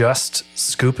not just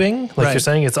scooping, like you're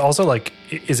saying. It's also like,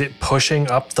 is it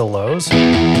pushing up the lows?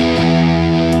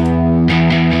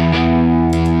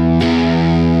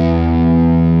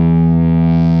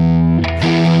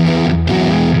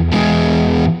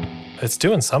 It's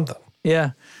doing something.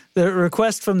 Yeah. The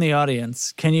request from the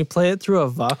audience, can you play it through a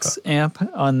Vox amp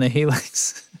on the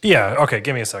Helix? Yeah, okay,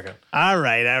 give me a second. All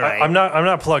right. I'm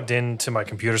not plugged into my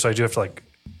computer, so I do have to like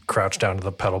crouch down to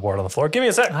the pedal board on the floor. Give me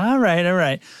a sec. All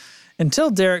right. Until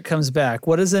Derek comes back,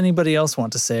 what does anybody else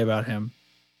want to say about him?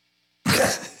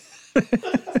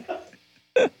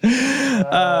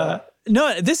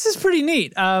 No, this is pretty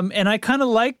neat. And I kind of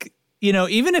like,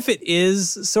 even if it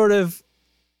is sort of,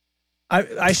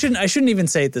 I shouldn't even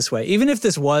say it this way. Even if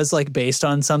this was like based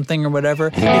on something or whatever,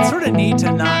 it's sort of neat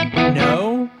to not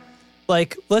know.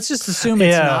 Like, let's just assume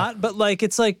it's not. But like,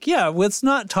 it's like, let's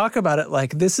not talk about it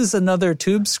like this is another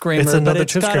Tube Screamer. It's another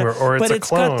Tube Screamer, or it's a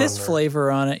clone. But it's got this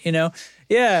flavor on it,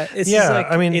 Yeah, it's just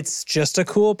like, I mean, it's just a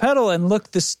cool pedal. And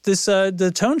look,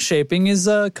 the tone shaping is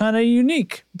kind of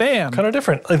unique. Bam. Kind of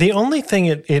different. The only thing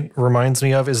it reminds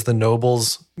me of is the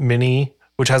Nobles Mini,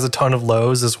 which has a ton of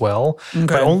lows as well,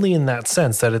 but only in that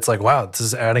sense that it's like, wow, this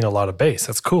is adding a lot of bass.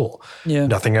 That's cool. Yeah.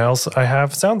 Nothing else I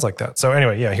have sounds like that. So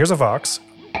anyway, here's a Vox.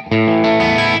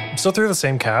 Still through the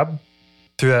same cab,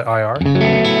 through that IR.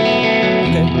 Okay.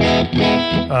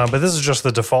 But this is just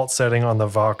the default setting on the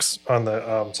Vox, on the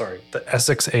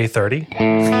Essex A30.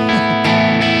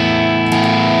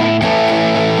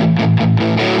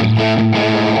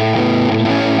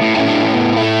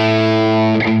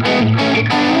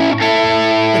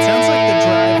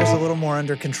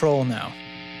 Under control now.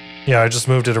 Yeah, I just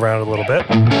moved it around a little bit.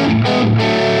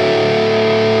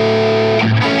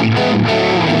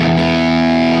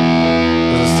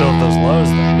 There's still those lows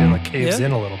though. It like caves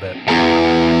in a little bit.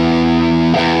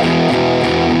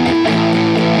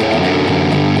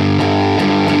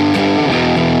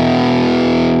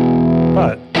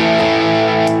 But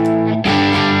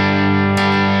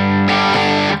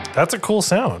that's a cool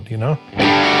sound, Yeah.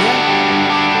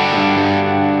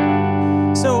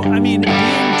 So, I mean, being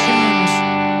tuned,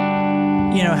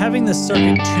 having the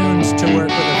circuit tuned to work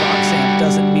with a Vox amp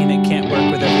doesn't mean it can't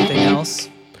work with everything else.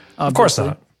 Obviously. Of course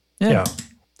not. Yeah.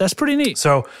 That's pretty neat.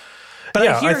 So, but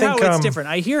I hear how it's different.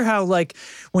 I hear how, like,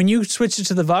 when you switch it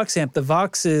to the Vox amp, the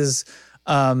Vox it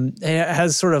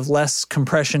has sort of less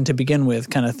compression to begin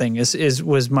with, kind of thing,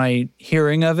 was my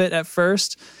hearing of it at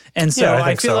first. And so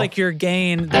I feel like your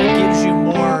gain, that gives you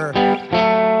more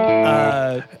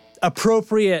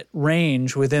appropriate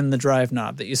range within the drive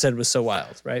knob that you said was so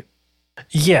wild, right?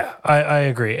 Yeah, I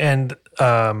agree. And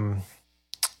the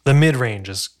mid range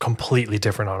is completely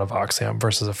different on a Vox amp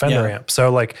versus a Fender amp.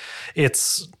 So like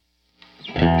it's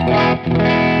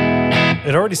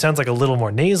It already sounds like a little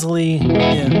more nasally.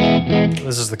 Yeah.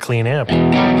 This is the clean amp.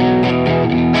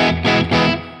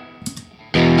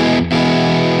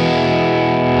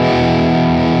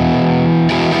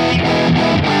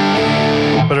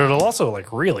 But it'll also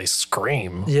like really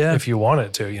scream if you want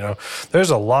it to,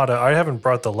 There's a lot of, I haven't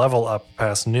brought the level up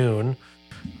past noon,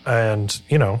 and,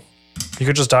 you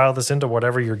could just dial this into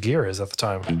whatever your gear is at the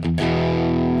time.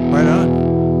 Right on.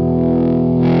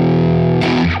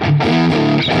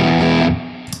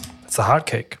 It's the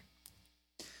hotcake.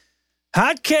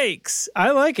 Hotcakes.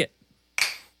 I like it.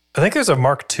 I think there's a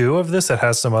Mark II of this that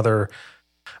has some other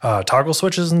toggle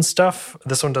switches and stuff.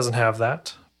 This one doesn't have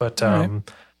that, but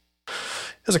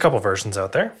there's a couple versions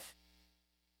out there.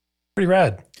 Pretty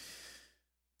rad.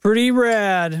 Pretty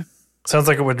rad. Sounds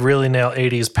like it would really nail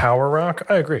 80s power rock.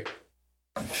 I agree.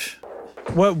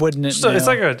 What wouldn't it? It's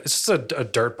just a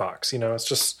dirt box, It's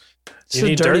just you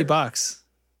need a dirty box.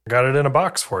 Got it in a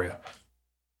box for you.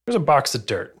 Here's a box of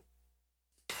dirt.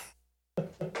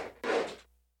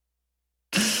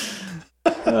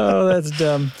 Oh, that's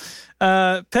dumb.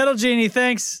 Pedal Genie,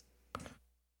 thanks.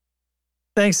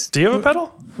 Thanks. Do you have a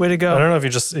pedal? Way to go. I don't know if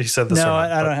you said this. No, or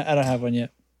not, I don't have one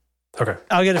yet. Okay.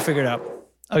 I'll get it figured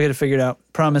out.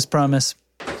 Promise.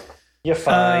 You're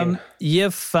fine.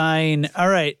 You're fine. All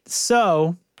right.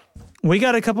 So we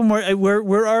got a couple more.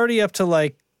 We're already up to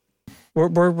like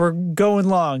we're going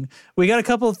long. We got a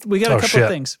couple of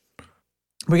things.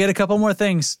 We got a couple more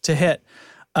things to hit.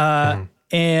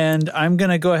 And I'm going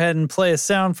to go ahead and play a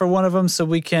sound for one of them so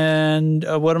we can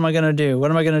what am I going to do?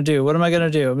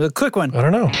 A quick one. I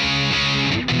don't know.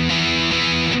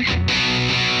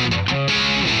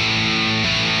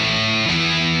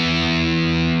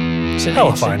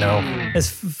 Hell if I know. It's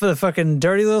for the fucking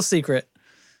dirty little secret.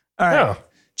 All right.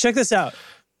 Check this out.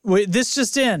 This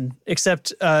just in,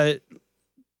 except and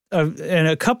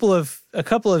a couple of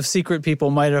secret people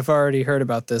might have already heard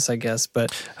about this, I guess, but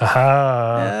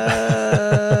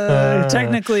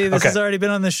technically this has already been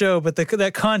on the show, but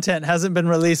that content hasn't been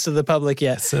released to the public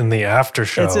yet. It's in the after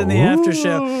show.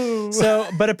 So,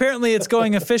 but apparently it's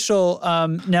going official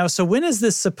now. So when is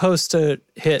this supposed to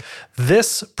hit?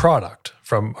 This product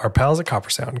from our pals at Copper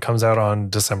Sound comes out on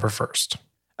December 1st.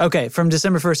 Okay, from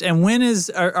December 1st. And when is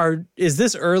is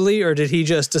this early, or did he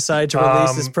just decide to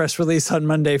release this press release on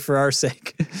Monday for our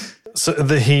sake? So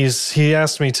he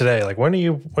asked me today, like, when are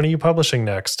you publishing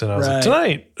next? And I was like,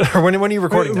 tonight. Or when are you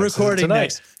recording next? Recording tonight.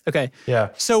 next. Okay. Yeah.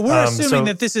 So we're assuming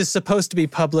that this is supposed to be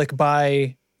public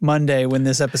by Monday when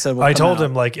this episode will come out. I told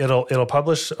him like it'll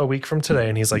publish a week from today,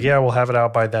 and he's like, yeah, we'll have it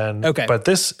out by then. Okay. But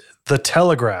the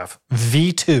Telegraph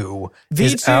V2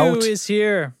 is out. V2 is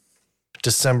here.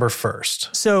 December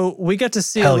 1st. So we got to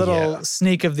see a little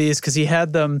sneak of these because he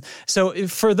had them. So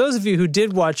for those of you who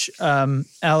did watch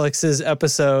Alex's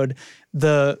episode,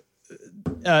 on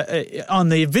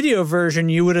the video version,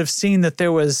 you would have seen that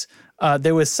there was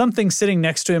something sitting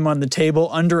next to him on the table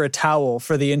under a towel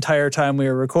for the entire time we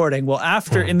were recording. Well,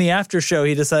 in the after show,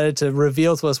 he decided to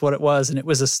reveal to us what it was, and it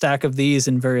was a stack of these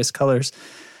in various colors.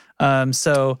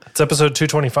 So it's episode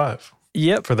 225.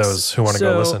 Yep. For those who want to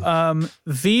go listen.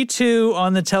 V2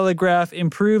 on the Telegraph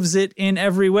improves it in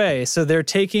every way. So they're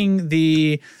taking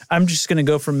I'm just going to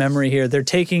go from memory here. They're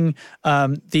taking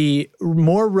the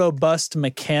more robust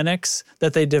mechanics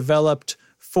that they developed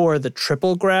for the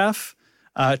triple graph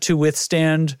to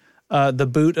withstand the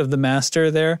boot of the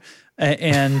master there,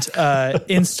 and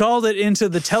installed it into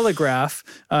the Telegraph.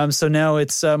 So now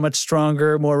it's much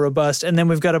stronger, more robust. And then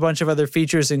we've got a bunch of other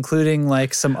features, including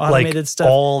like some automated stuff.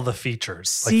 All the features.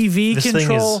 CV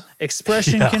control,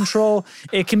 expression control.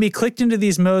 It can be clicked into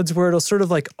these modes where it'll sort of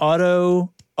like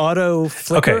auto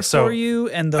flicker for you.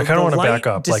 And I kind of want to back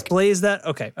up. Displays that.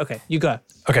 Okay, you got it.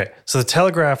 Okay, so the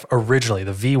Telegraph originally,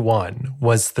 the V1,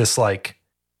 was this like,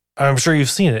 I'm sure you've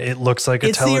seen it. It looks like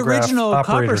a Telegraph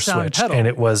operator switch, pedal. And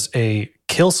it was a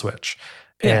kill switch.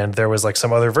 Yeah. And there was like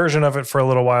some other version of it for a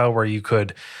little while where you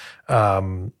could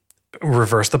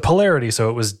reverse the polarity, so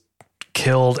it was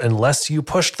killed unless you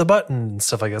pushed the button and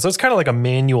stuff like that. So it's kind of like a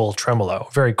manual tremolo.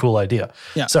 Very cool idea.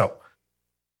 Yeah. So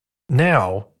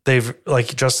now they've,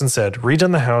 like Justin said,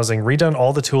 redone the housing, redone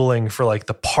all the tooling for like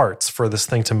the parts for this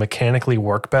thing to mechanically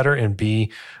work better and be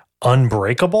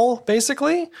unbreakable,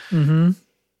 basically. Mm-hmm.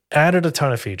 Added a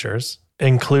ton of features,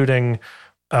 including.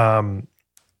 So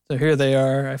here they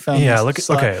are. I found. Yeah. Look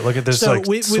at this. So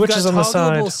we've switches got on the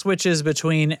side. Toggleable switches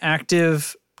between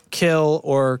active, kill,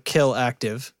 or kill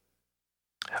active.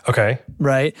 Okay.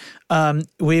 Right.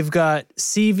 We've got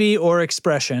CV or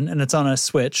expression, and it's on a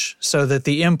switch so that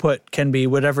the input can be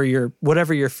whatever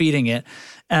you're feeding it.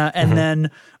 And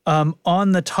then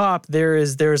on the top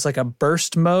there's like a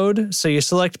burst mode. So you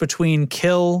select between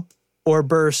kill or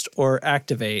burst or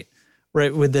activate,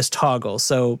 right, with this toggle.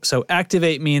 So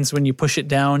activate means when you push it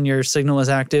down, your signal is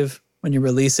active. When you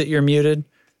release it, you're muted.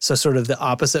 So sort of the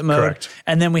opposite mode. Correct.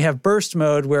 And then we have burst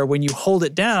mode where when you hold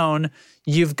it down,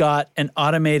 you've got an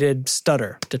automated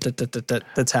stutter that's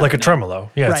happening. Like a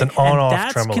tremolo. Yeah, it's an on-off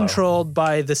that's tremolo. Controlled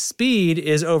by the speed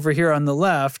is over here on the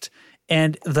left,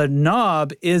 and the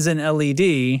knob is an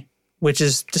LED, which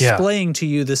is displaying to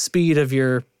you the speed of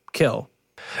your kill.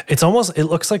 It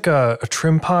looks like a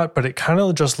trim pot, but it kind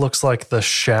of just looks like the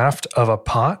shaft of a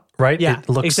pot, right? Yeah, it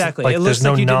looks exactly. Like it looks there's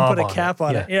no like you didn't knob put a cap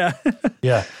on it. Yeah.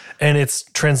 Yeah. And it's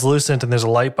translucent and there's a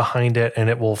light behind it and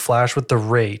it will flash with the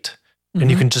rate. And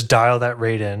you can just dial that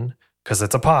rate in because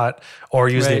it's a pot, or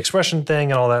use the expression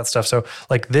thing and all that stuff. So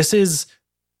like this is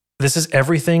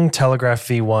everything Telegraph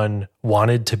V1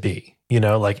 wanted to be. You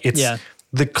know, like it's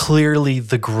clearly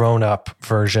the grown up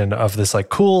version of this like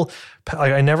cool.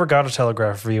 Like I never got a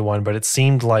Telegraph V1, but it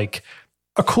seemed like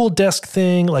a cool desk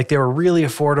thing. Like they were really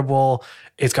affordable.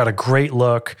 It's got a great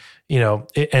look, you know,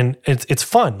 and it's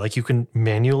fun. Like you can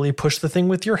manually push the thing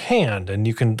with your hand and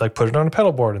you can like put it on a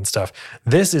pedal board and stuff.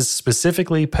 This is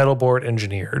specifically pedal board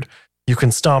engineered. You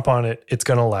can stomp on it. It's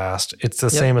going to last. It's the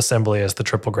same assembly as the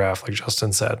Triple Graph, like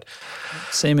Justin said.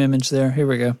 Same image there. Here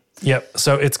we go. Yep.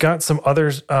 So it's got some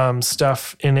other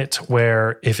stuff in it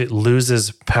where if it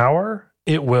loses power,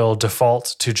 it will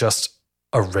default to just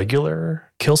a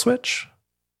regular kill switch.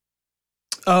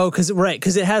 Oh,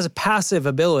 because it has passive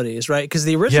abilities, right? Because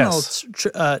the original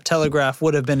Telegraph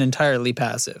would have been entirely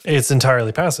passive. It's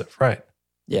entirely passive, right?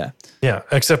 Yeah. Yeah,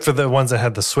 except for the ones that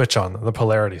had the switch on them, the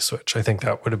polarity switch. I think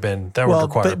that would require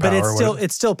power. But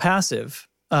it's still passive.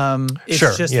 It's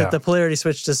just that the polarity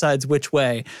switch decides which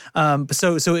way.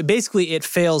 So it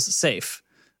fails safe.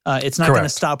 It's not going to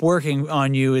stop working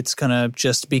on you. It's going to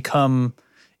just become.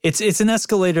 It's an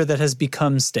escalator that has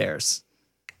become stairs.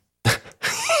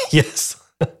 Yes.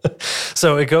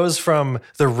 So it goes from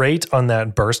the rate on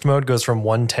that burst mode goes from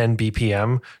 110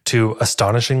 BPM to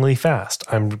astonishingly fast.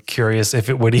 I'm curious if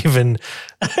it would even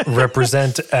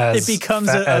represent as it becomes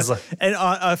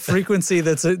a frequency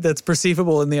that's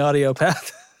perceivable in the audio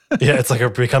path. Yeah, it's like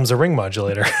it becomes a ring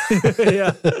modulator.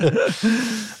 Yeah.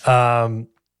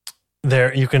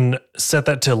 There you can set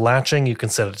that to latching. You can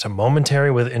set it to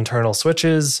momentary with internal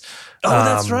switches. Oh,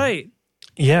 that's right.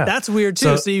 Yeah, that's weird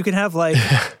too. So you can have like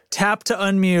tap to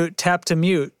unmute, tap to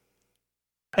mute,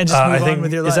 and just move on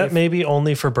with your life. Is that maybe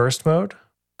only for burst mode?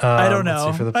 I don't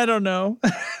know. I don't know.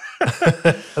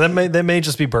 that may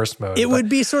just be burst mode. It would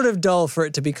be sort of dull for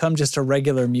it to become just a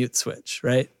regular mute switch,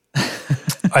 right?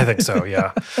 I think so.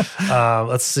 Yeah.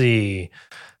 Let's see.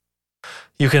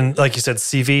 You can, like you said,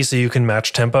 CV, so you can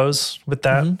match tempos with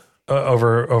that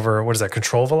over what is that?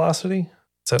 Control velocity.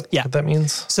 Is that what that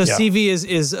means? So CV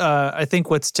is I think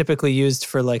what's typically used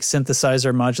for like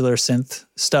synthesizer modular synth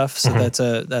stuff. So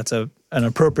that's an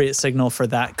appropriate signal for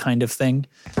that kind of thing.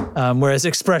 Whereas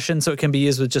expression, so it can be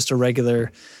used with just a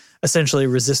regular, essentially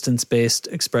resistance-based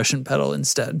expression pedal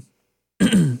instead.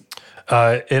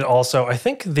 It also, I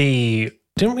think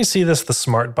didn't we see this, the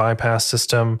smart bypass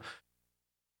system?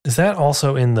 Is that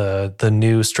also in the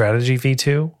new Strategy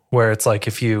V2 where it's like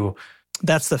if you...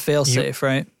 That's the fail-safe,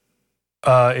 right?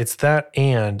 It's that,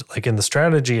 and like in the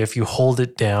Strategy, if you hold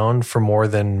it down for more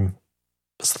than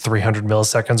 300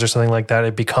 milliseconds or something like that,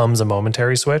 it becomes a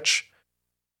momentary switch.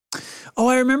 Oh,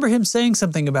 I remember him saying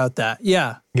something about that.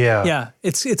 Yeah.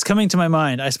 It's coming to my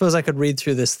mind. I suppose I could read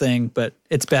through this thing, but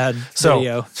it's bad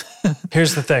video.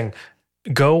 Here's the thing.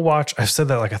 Go watch. I've said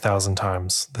that like 1,000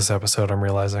 times this episode, I'm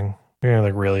realizing. You're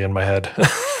like really in my head.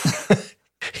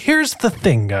 Here's the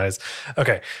thing, guys.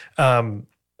 Okay.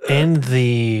 In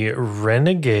the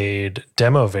Renegade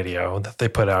demo video that they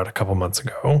put out a couple months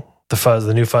ago,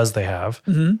 the new fuzz they have,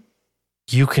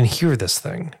 you can hear this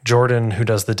thing. Jordan, who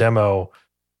does the demo,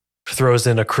 throws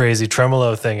in a crazy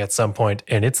tremolo thing at some point,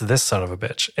 and it's this son of a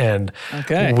bitch. And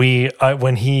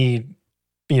when he,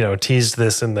 teased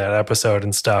this in that episode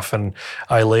and stuff, and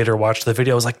I later watched the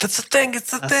video, I was like, that's the thing.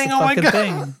 It's the thing. Oh my God.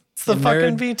 Thing. It's the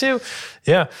fucking V2.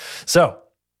 Yeah. So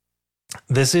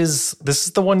this is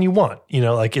the one you want,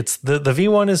 like it's the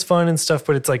V1 is fun and stuff,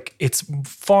 but it's like, it's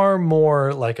far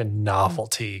more like a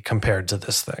novelty compared to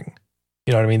this thing.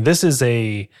 You know what I mean? This is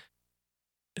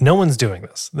no one's doing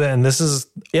this. And this is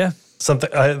something,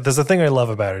 there's a thing I love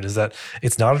about it is that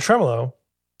it's not a tremolo,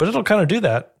 but it'll kind of do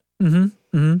that.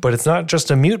 But it's not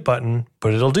just a mute button,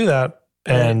 but it'll do that.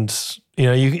 And You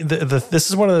know, this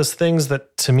is one of those things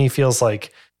that to me feels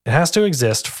like it has to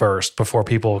exist first before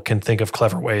people can think of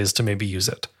clever ways to maybe use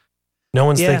it. No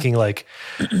one's thinking like,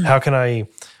 how can I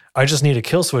just need a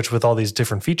kill switch with all these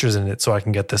different features in it so I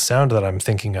can get this sound that I'm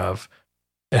thinking of.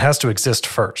 It has to exist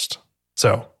first.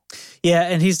 So. Yeah,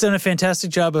 and he's done a fantastic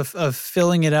job of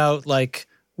filling it out like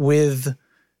with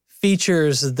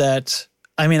features that,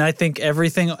 I mean, I think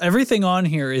everything on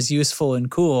here is useful and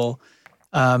cool.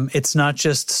 It's not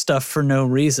just stuff for no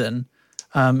reason.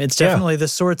 It's definitely the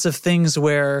sorts of things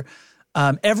where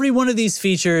every one of these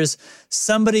features,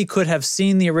 somebody could have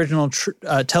seen the original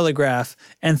Telegraph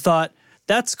and thought,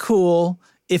 that's cool,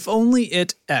 if only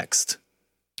it X'd.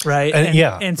 Right.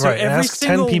 And so every ask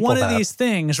single 10 people one of these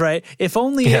things, right? If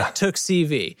only it took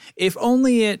CV, if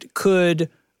only it could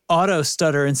auto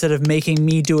stutter instead of making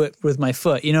me do it with my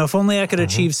foot. You know, if only I could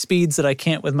achieve speeds that I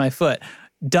can't with my foot.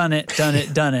 Done it.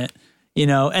 You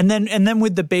know, and then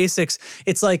with the basics,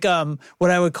 it's like what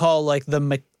I would call like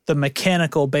the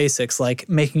mechanical basics, like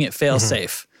making it fail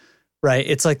safe. Right.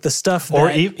 It's like the stuff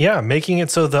that, making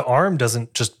it so the arm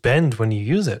doesn't just bend when you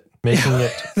use it. Making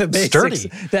it the basics,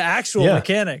 sturdy. The actual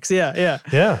mechanics. Yeah.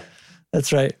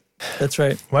 That's right. Mike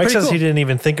Pretty says cool. He didn't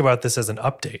even think about this as an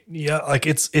update. Yeah, like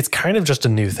it's kind of just a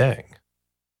new thing.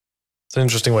 It's an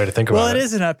interesting way to think about it. Well, it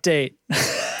is an update.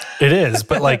 It is,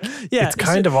 but like it's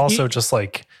kind of also just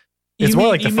like it's more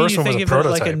like the first one was a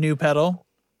prototype. Like a new pedal.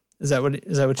 Is that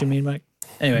what you mean, Mike?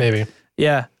 Anyway. Maybe.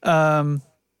 Yeah.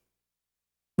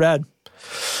 Rad.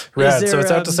 So it's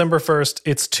out December 1st.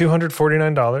 It's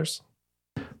 $249.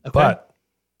 Okay. But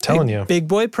telling you, big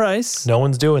boy price. No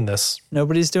one's doing this.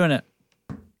 Nobody's doing it.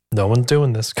 No one's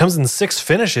doing this. Comes in 6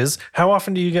 finishes. How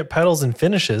often do you get pedals in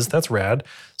finishes? That's rad.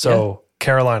 So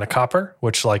Carolina Copper,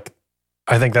 which like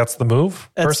I think that's the move.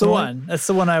 That's personally. the one. That's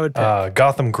the one I would pick.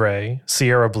 Gotham Gray,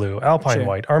 Sierra Blue, Alpine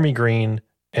White, Army Green,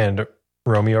 and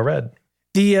Romeo Red.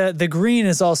 The green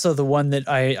is also the one that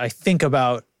I think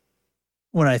about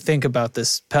when I think about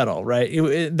this pedal, right?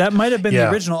 That might have been the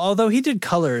original, although he did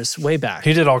colors way back.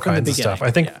 He did all kinds of stuff.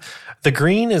 I think the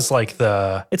green is like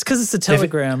the... It's because it's a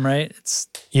Telegram, right?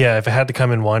 If it had to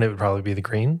come in one, it would probably be the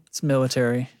green. It's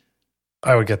military.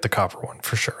 I would get the copper one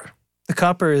for sure. The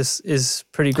copper is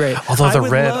pretty great. Although the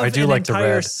red, I do like the red. An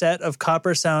entire set of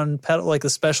Copper Sound pedal, like the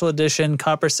special edition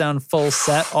Copper Sound full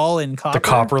set, all in copper. The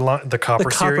copper line, the copper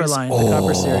series. The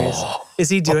Copper series. Is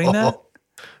he doing that?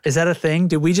 Is that a thing?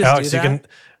 Did we just Alex, do that?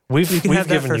 We've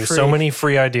given you so many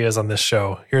free ideas on this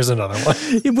show. Here's another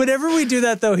one. Whenever we do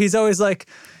that, though, he's always like,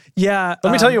 let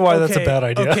me tell you why that's a bad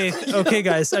idea. Okay,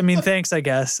 guys. I mean, thanks, I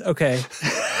guess. Okay.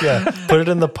 Put it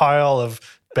in the pile of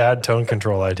bad tone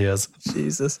control ideas.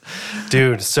 Jesus.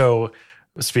 Dude, so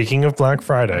speaking of Black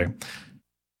Friday,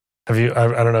 I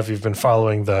don't know if you've been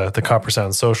following the Copper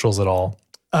Sound socials at all.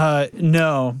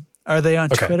 No. Are they on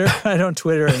Twitter? I don't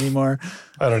Twitter anymore.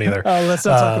 I don't either. Oh, let's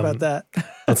not talk about that.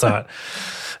 Let's not.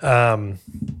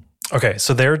 Okay,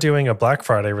 so they're doing a Black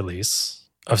Friday release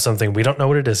of something. We don't know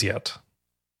what it is yet.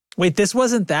 Wait, this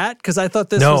wasn't that? Because I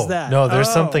thought this was that. No,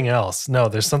 there's something else. No,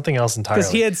 there's something else entirely.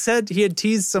 Because he had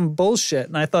teased some bullshit,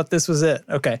 and I thought this was it.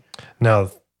 Okay. No,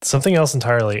 something else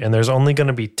entirely, and there's only going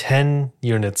to be 10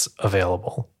 units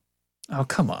available. Oh,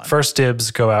 come on. First dibs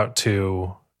go out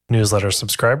to newsletter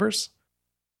subscribers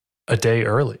a day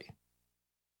early.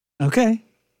 Okay.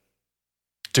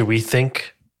 Do we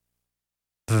think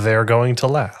they're going to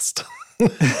last?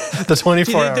 The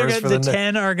 24 hours for the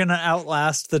 10 are going to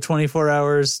outlast the 24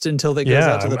 hours until it goes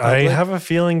out to the public? I have a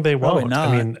feeling they won't. Not.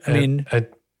 I mean, I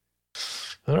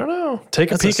don't know.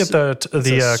 Take a peek at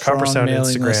the Copper Sound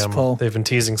Instagram. They've been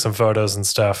teasing some photos and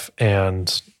stuff,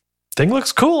 and thing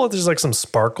looks cool. There's like some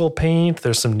sparkle paint.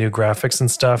 There's some new graphics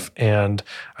and stuff. And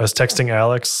I was texting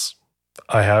Alex,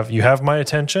 you have my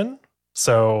attention.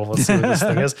 So let's see what this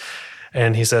thing is.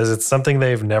 And he says it's something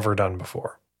they've never done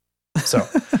before. So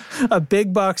a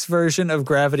big box version of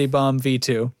Gravity Bomb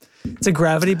V2. It's a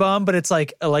gravity bomb, but it's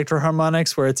like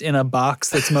Electroharmonics where it's in a box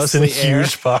that's mostly it's in a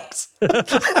huge box.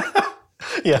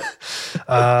 Yeah.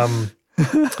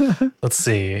 Let's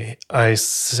see. I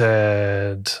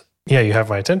said, you have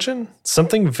my attention.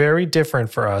 Something very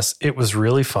different for us. It was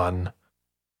really fun.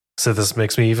 So this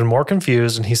makes me even more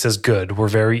confused. And he says, good. We're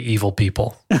very evil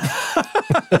people.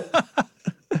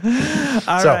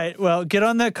 All right. Well, get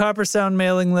on that Copper Sound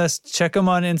mailing list. Check them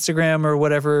on Instagram or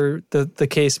whatever the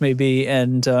case may be,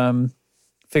 and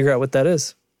figure out what that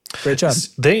is. Great job.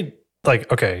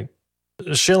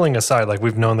 Shilling aside, like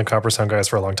we've known the Copper Sound guys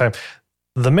for a long time.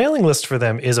 The mailing list for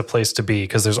them is a place to be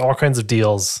because there's all kinds of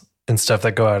deals and stuff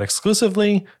that go out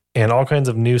exclusively and all kinds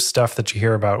of new stuff that you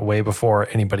hear about way before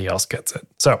anybody else gets it.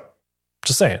 So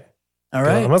just saying. All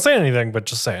right. I'm not saying anything, but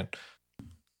just saying.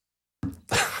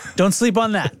 Don't sleep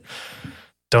on that.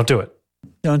 Don't do it.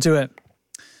 Don't do it.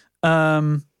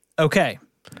 Okay.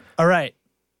 All right.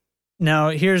 Now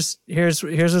here's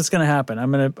what's gonna happen.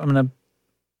 I'm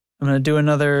gonna do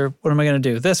another. What am I gonna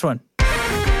do? This one.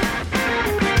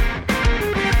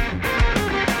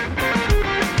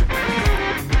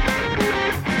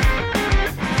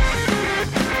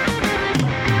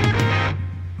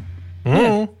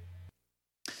 Yeah.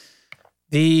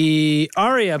 The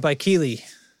Aria by Keeley.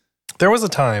 There was a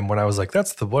time when I was like,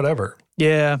 that's the whatever.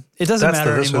 Yeah, it doesn't That's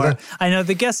matter the this or anymore. that. I know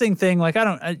the guessing thing. Like,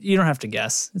 you don't have to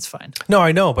guess. It's fine. No,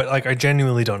 I know, but like I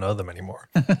genuinely don't know them anymore.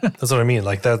 That's what I mean.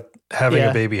 Like that having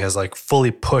Yeah. a baby has like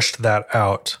fully pushed that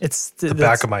out It's the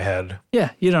back of my head.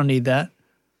 Yeah, you don't need that.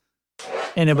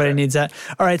 Anybody needs that.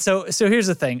 All right, so here's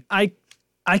the thing. I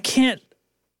can't.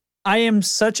 I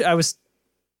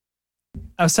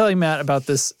was telling Matt about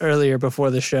this earlier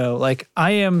before the show. Like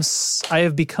I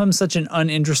have become such an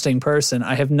uninteresting person.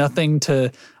 I have nothing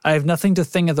to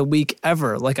thing of the week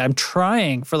ever. Like I'm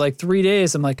trying for like 3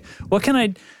 days. I'm like, what can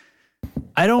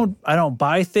I don't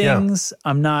buy things. Yeah.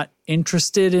 I'm not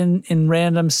interested in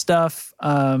random stuff.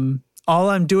 All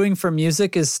I'm doing for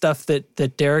music is stuff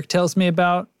that Derek tells me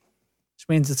about, which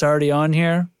means it's already on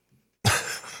here.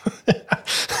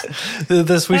 We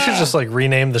should just like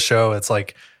rename the show. It's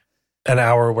like an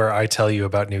hour where I tell you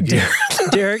about new gear.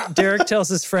 Derek tells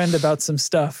his friend about some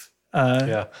stuff.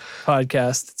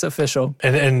 Podcast. It's official.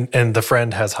 And the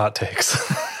friend has hot takes.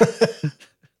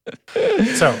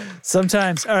 So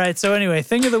sometimes. All right. So anyway,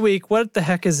 thing of the week. What the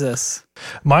heck is this?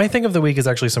 My thing of the week is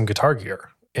actually some guitar gear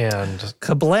and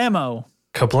Kablamo.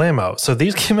 So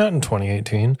these came out in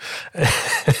 2018 and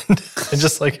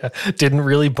just like didn't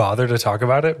really bother to talk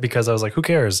about it because I was like, who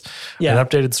cares? Yeah. An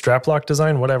updated strap lock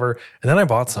design, whatever. And then I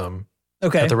bought some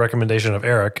at the recommendation of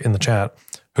Eric in the chat,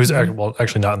 who's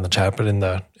actually not in the chat, but in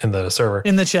the server.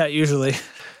 In the chat usually.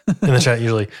 In the chat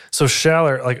usually. So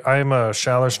Schaller, like I'm a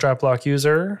Schaller strap lock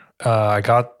user. I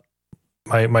got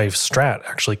my Strat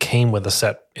actually came with a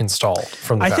set installed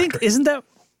from the factory. I think isn't that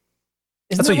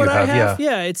That's what you I have?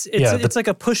 Yeah, it's like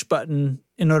a push button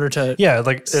in order to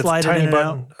like slide it's a tiny it in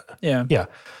button. and out. Yeah.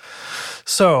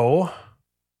 So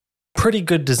pretty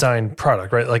good design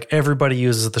product, right? Like everybody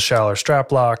uses the Schaller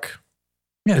strap lock.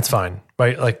 Yeah. It's fine,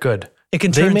 right? Like good. It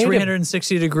can turn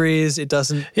 360 degrees. It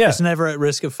doesn't. Yeah. It's never at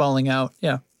risk of falling out.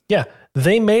 Yeah. Yeah.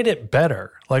 They made it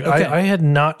better. Like I had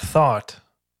not thought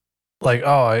like,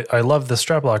 oh, I love the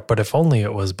strap lock, but if only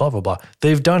it was blah, blah, blah.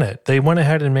 They've done it. They went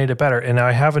ahead and made it better. And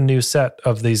I have a new set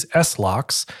of these S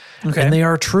locks and they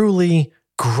are truly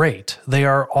great. They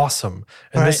are awesome.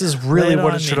 And this is really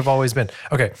what it should have always been.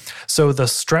 Okay. So the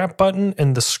strap button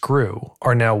and the screw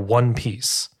are now one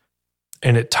piece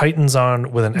and it tightens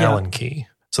on with an Allen key.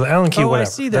 So the Allen key, whatever.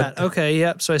 I see that. Okay.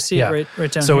 Yep. So I see it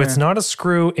right down so here. It's not a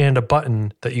screw and a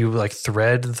button that you like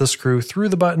thread the screw through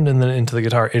the button and then into the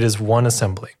guitar. It is one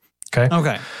assembly.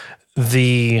 Okay.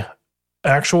 The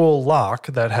actual lock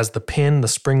that has the pin, the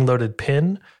spring-loaded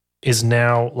pin, is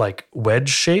now like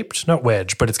wedge-shaped. Not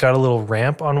wedge, but it's got a little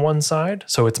ramp on one side.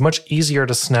 So it's much easier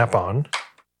to snap on.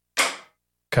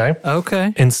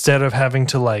 Okay. Instead of having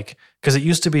to like, because it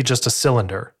used to be just a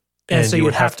cylinder. And so you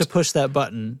would have to push that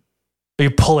button. You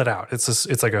pull it out.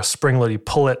 It's like a spring load. You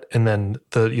pull it and then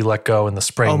you let go and the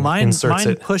spring inserts it.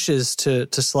 Mine pushes to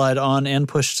slide on and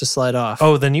push to slide off.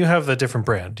 Oh, then you have the different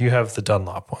brand. You have the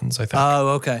Dunlop ones, I think.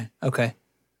 Oh, okay.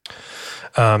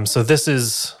 So this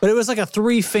is... But it was like a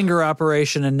 3-finger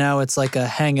operation and now it's like a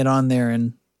hang it on there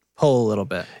and pull a little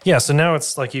bit. Yeah, so now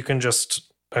it's like you can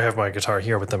just... I have my guitar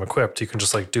here with them equipped. You can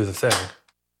just like do the thing.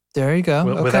 There you go.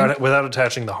 Without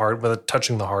touching the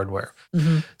hardware.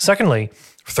 Mm-hmm.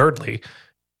 Thirdly,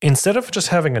 instead of just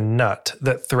having a nut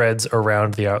that threads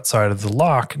around the outside of the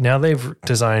lock, now they've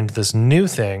designed this new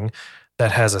thing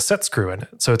that has a set screw in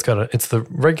it. So it's the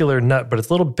regular nut, but it's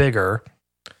a little bigger.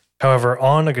 However,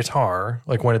 on a guitar,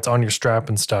 like when it's on your strap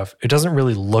and stuff, it doesn't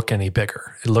really look any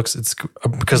bigger. It's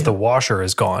because the washer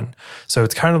is gone. So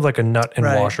it's kind of like a nut and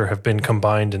washer have been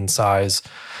combined in size.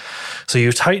 So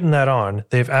you tighten that on.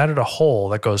 They've added a hole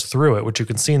that goes through it, which you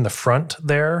can see in the front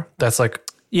there. That's like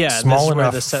small this is enough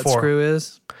where the set screw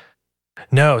is?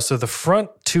 No, so the front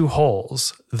 2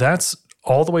 holes, that's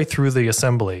all the way through the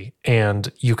assembly,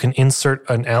 and you can insert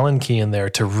an Allen key in there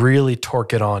to really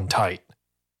torque it on tight,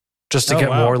 just to get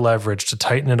more leverage to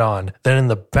tighten it on. Then in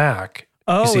the back,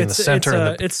 you see in the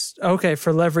center. It's okay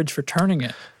for leverage for turning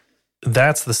it.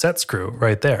 That's the set screw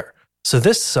right there. So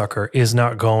this sucker is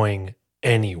not going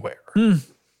anywhere.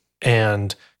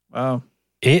 And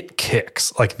it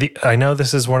kicks. Like I know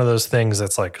this is one of those things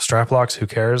that's like strap locks, who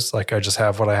cares? Like I just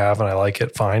have what I have and I like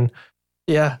it fine.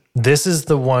 Yeah. This is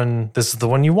the one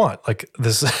you want. Like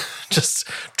this, just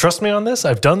trust me on this.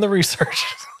 I've done the research.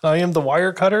 I am the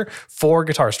wire cutter for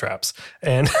guitar straps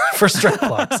and for strap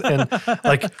locks. And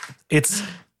like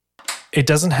it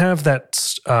doesn't have that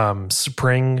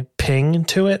spring ping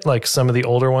to it. Like some of the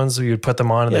older ones, you'd put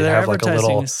them on and they'd have like a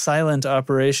little silent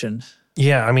operation.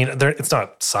 Yeah. I mean, it's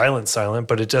not silent,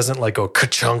 but it doesn't like go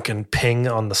ka-chunk and ping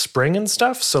on the spring and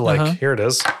stuff. So like, here it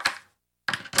is.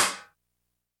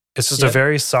 It's just a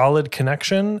very solid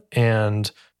connection, and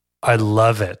I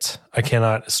love it. I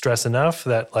cannot stress enough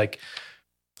that like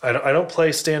I don't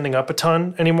play standing up a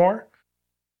ton anymore,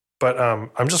 but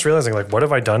I'm just realizing like what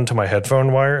have I done to my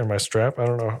headphone wire and my strap? I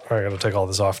don't know. I got to take all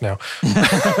this off now.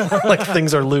 Like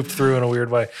things are looped through in a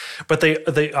weird way, but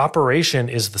the operation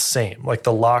is the same. Like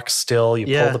the lock still, you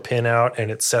pull the pin out and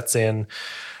it sets in,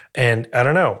 and I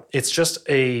don't know. It's just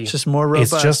more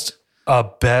robust. It's just a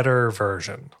better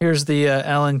version. Here's the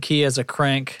Allen key as a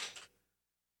crank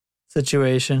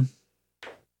situation.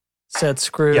 Set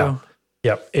screw. Yeah.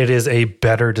 Yep. It is a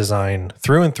better design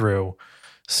through and through.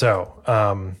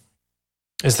 So,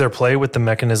 is there play with the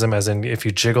mechanism as in if you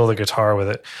jiggle the guitar with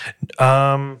it?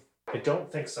 I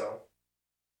don't think so.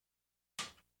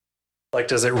 Like,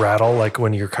 does it rattle like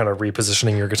when you're kind of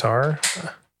repositioning your guitar?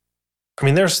 I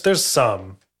mean, there's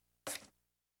some.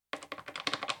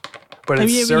 But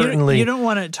it's certainly you don't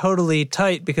want it totally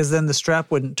tight because then the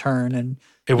strap wouldn't turn and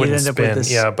it wouldn't end spin. Up with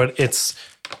this. Yeah, but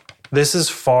this is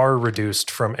far reduced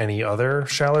from any other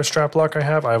Schaller strap lock I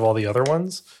have. I have all the other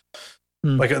ones,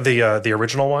 like the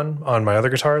original one on my other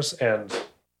guitars, and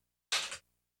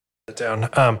it down.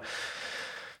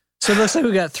 So it looks like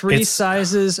we got 3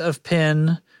 sizes of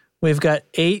pin. We've got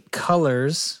 8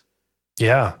 colors.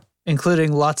 Yeah,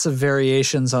 including lots of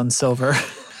variations on silver.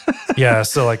 Yeah,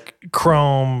 so like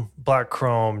chrome, black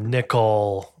chrome,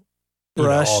 nickel,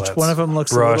 brushed. One of them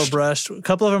looks brushed. A little brushed. A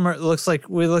couple of them looks like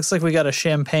we got a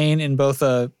champagne in both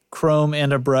a chrome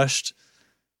and a brushed.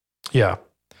 Yeah.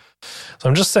 So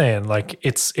I'm just saying, like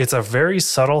it's a very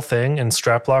subtle thing, and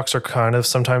strap locks are kind of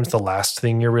sometimes the last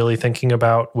thing you're really thinking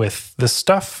about with this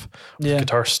stuff, with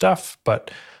guitar stuff.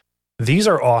 But these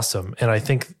are awesome, and I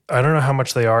don't know how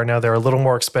much they are now. They're a little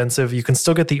more expensive. You can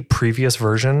still get the previous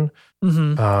version.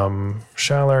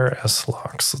 Schaller S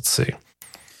locks. Let's see.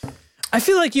 I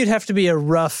feel like you'd have to be a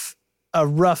rough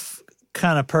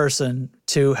kind of person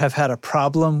to have had a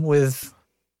problem with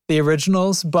the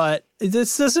originals, but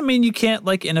this doesn't mean you can't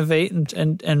like innovate and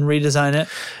redesign it.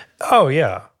 Oh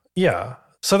yeah. Yeah.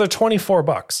 So they're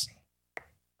 $24.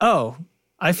 Oh,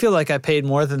 I feel like I paid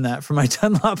more than that for my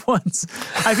Dunlop ones.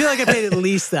 I feel like I paid at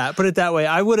least that. Put it that way.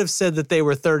 I would have said that they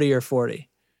were 30 or 40.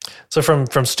 So from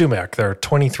StewMac, they're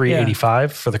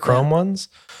 $23.85 for the chrome ones.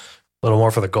 A little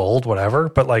more for the gold, whatever.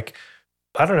 But like,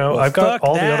 I don't know. Well, I've got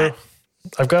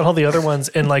all the other ones,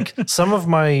 and like some of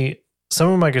my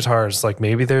guitars, like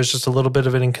maybe there's just a little bit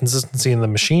of an inconsistency in the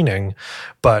machining,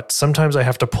 but sometimes I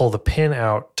have to pull the pin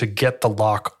out to get the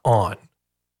lock on,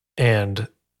 and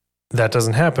that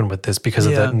doesn't happen with this because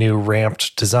of that new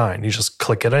ramped design. You just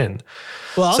click it in.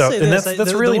 Well, I'll say this.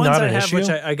 That's really the ones not I an have, issue. Which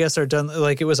I guess are done,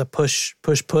 like it was a push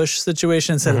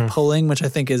situation instead of pulling, which I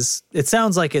think it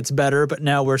sounds like it's better, but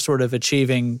now we're sort of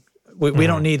achieving, we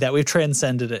don't need that. We've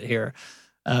transcended it here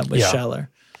with Schaller.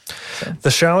 So. The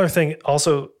Schaller thing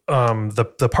also,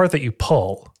 the part that you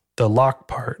pull, the lock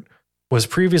part, was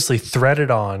previously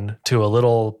threaded on to a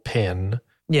little pin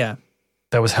that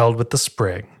was held with the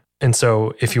spring. And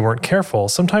so if you weren't careful,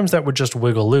 sometimes that would just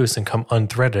wiggle loose and come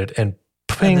unthreaded and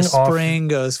ping off. And the spring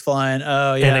goes flying.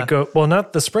 Oh, yeah. And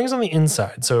not the spring's on the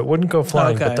inside, so it wouldn't go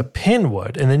flying, but the pin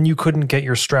would. And then you couldn't get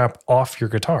your strap off your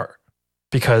guitar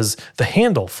because the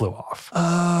handle flew off.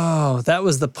 Oh, that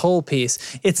was the pull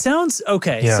piece. It sounds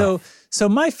okay. Yeah. So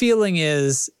my feeling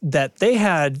is that they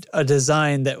had a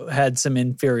design that had some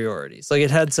inferiorities. Like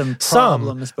it had some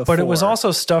problems before. But it was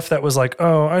also stuff that was like,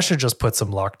 oh, I should just put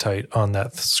some Loctite on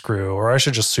that screw, or I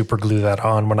should just super glue that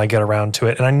on when I get around to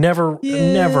it. And I never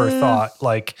thought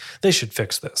like they should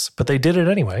fix this, but they did it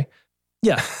anyway.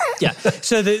 Yeah.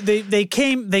 So they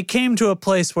came to a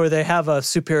place where they have a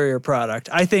superior product.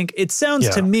 I think it sounds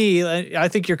to me, I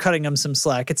think you're cutting them some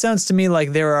slack. It sounds to me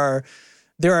like there are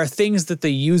things that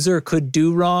the user could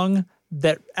do wrong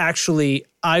that actually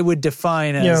I would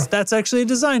define as that's actually a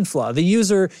design flaw. The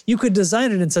user, you could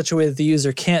design it in such a way that the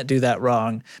user can't do that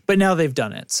wrong, but now they've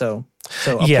done it. So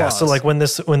applause. So like when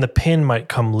the pin might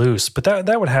come loose, but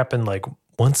that would happen like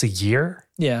once a year.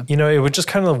 Yeah. You know, it would just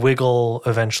kind of wiggle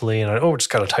eventually, and we just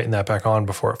got to tighten that back on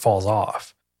before it falls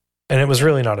off. And it was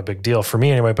really not a big deal for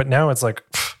me anyway, but now it's like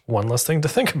one less thing to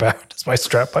think about. Is my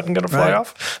strap button going to fly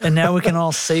off? And now we can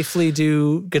all safely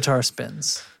do guitar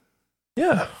spins.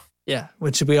 Yeah. Yeah,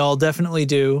 which we all definitely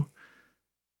do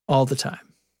all the time.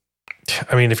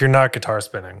 I mean, if you're not guitar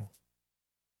spinning,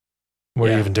 what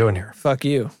are you even doing here? Fuck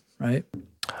you, right?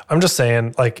 I'm just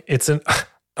saying, like, I'm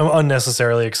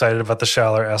unnecessarily excited about the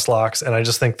Schaller S-Locks, and I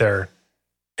just think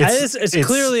it's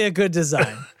clearly a good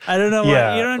design. I don't know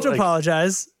why. You don't have to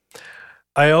apologize.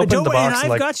 I opened the box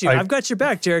and I've got you. I've got your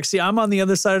back, Jarek. See, I'm on the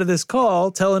other side of this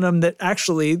call telling them that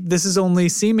actually this is only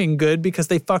seeming good because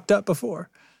they fucked up before.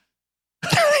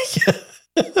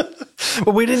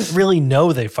 Well, we didn't really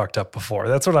know they fucked up before.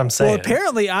 That's what I'm saying. Well,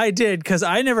 apparently I did because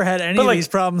I never had any of these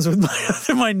problems with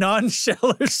my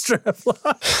non-Schaller strap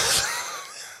lock.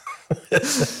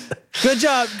 Good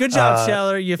job,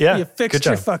 Schaller. You fixed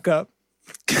your fuck up.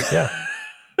 Yeah,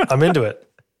 I'm into it.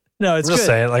 No, it's I'm just good.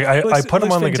 saying. Like I put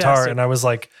them on the guitar and I was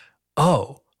like,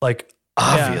 oh, like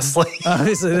obviously,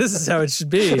 obviously this is how it should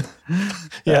be. Yeah,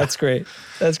 that's great.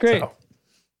 That's great. So.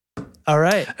 All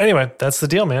right. Anyway, that's the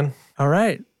deal, man. All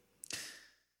right.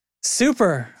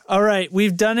 Super. All right.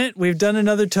 We've done it. We've done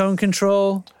another tone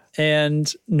control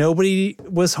and nobody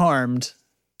was harmed.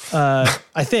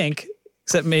 I think,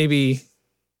 except maybe.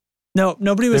 No,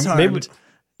 nobody was harmed.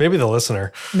 Maybe the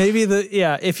listener.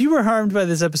 If you were harmed by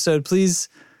this episode, please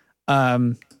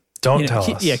don't tell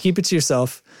us. Yeah, keep it to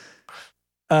yourself.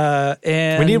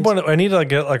 And we need one. I need to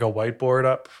get like a whiteboard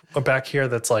up back here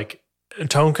that's like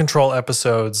tone control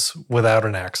episodes without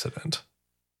an accident.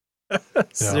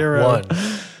 0. 1,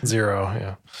 0.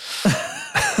 Yeah.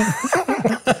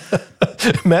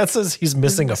 Matt says he's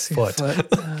missing a foot.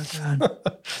 Oh, God.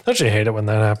 Don't you hate it when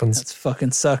that happens? That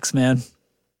fucking sucks, man.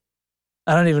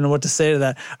 I don't even know what to say to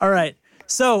that. All right.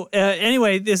 So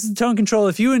anyway, this is tone control.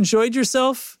 If you enjoyed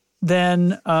yourself,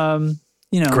 then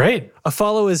great. A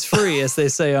follow is free, as they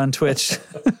say on Twitch.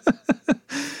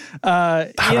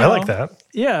 I like that.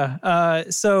 Yeah.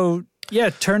 So yeah,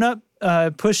 turn up,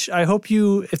 push. I hope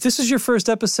if this is your first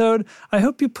episode, I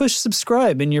hope you push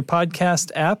subscribe in your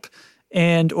podcast app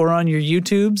or on your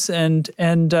YouTubes,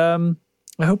 and I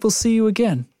hope we'll see you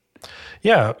again.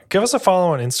 Yeah, give us a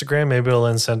follow on Instagram. Maybe it'll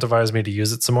incentivize me to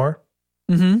use it some more.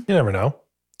 Mm-hmm. You never know.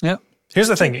 Yep. Here's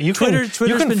the thing. Twitter's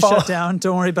been shut down.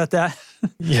 Don't worry about that.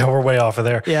 Yeah, we're way off of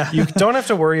there. Yeah. You don't have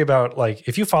to worry about, like,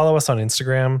 if you follow us on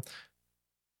Instagram,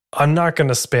 I'm not going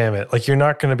to spam it. Like, you're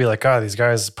not going to be like, these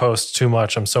guys post too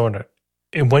much. I'm so into it.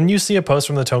 And when you see a post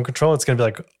from the Tone Control, it's going to be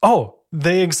like, oh,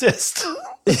 they exist.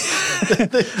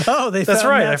 That's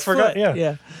right. I forgot. Foot.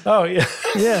 Yeah. Oh, yeah.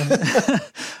 Yeah.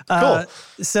 Cool.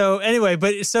 So anyway,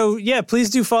 please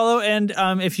do follow. And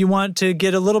if you want to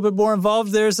get a little bit more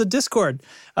involved, there's a Discord.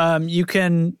 You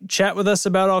can chat with us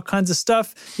about all kinds of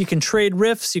stuff. You can trade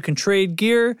riffs. You can trade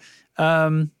gear.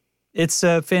 It's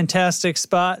a fantastic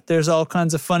spot. There's all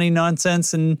kinds of funny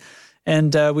nonsense and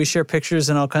we share pictures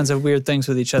and all kinds of weird things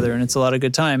with each other, and it's a lot of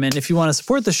good time. And if you want to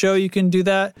support the show, you can do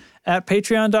that at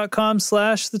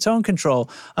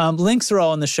patreon.com/theToneControl. Links are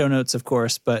all in the show notes, of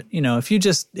course, but if you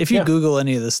Google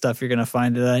any of this stuff, you're going to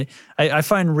find it. I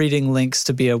find reading links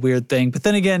to be a weird thing. But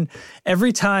then again,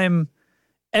 every time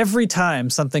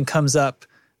something comes up,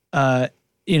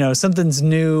 something's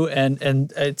new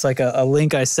and it's like a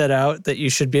link I set out that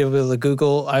you should be able to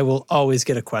Google, I will always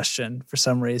get a question for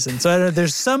some reason. So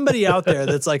there's somebody out there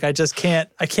that's like, I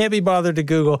can't be bothered to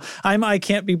Google. I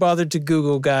can't be bothered to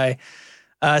Google guy.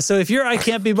 So if you're I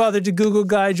can't be bothered to Google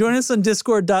guy, join us on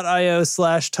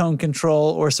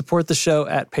discord.io/tonecontrol or support the show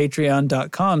at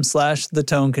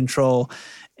patreon.com/thetonecontrol.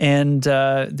 And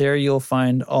there you'll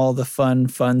find all the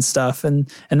fun stuff. And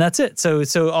that's it.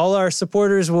 So all our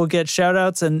supporters will get shout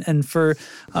outs. And for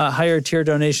higher tier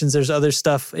donations, there's other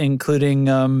stuff, including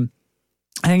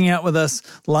hanging out with us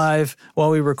live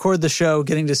while we record the show,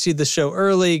 getting to see the show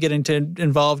early, getting to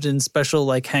involved in special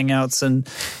like hangouts and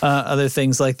other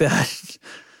things like that.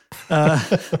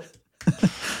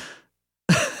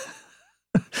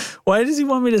 Why does he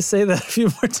want me to say that a few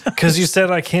more times? Because you said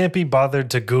I can't be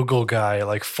bothered to Google guy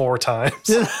like 4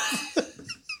 times.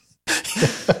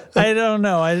 I don't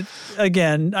know. I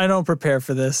don't prepare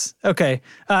for this. Okay.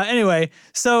 Anyway,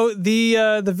 so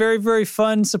the very, very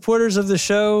fun supporters of the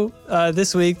show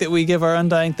this week that we give our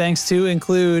undying thanks to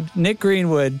include Nick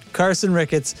Greenwood, Carson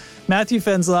Ricketts, Matthew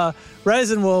Fenslaw,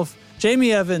 Ryzen Wolf,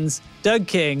 Jamie Evans, Doug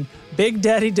King, Big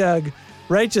Daddy Doug,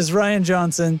 Righteous Ryan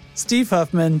Johnson, Steve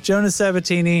Huffman, Jonas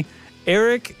Sabatini,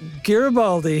 Eric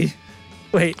Garibaldi.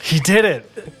 Wait. He did it.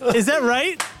 Is that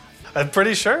right? I'm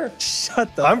pretty sure.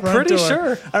 Shut the I'm front pretty door.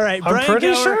 Sure. All right. I'm Brian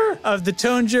pretty Gower sure. of the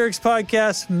Tone Jerks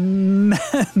podcast,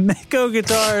 Mako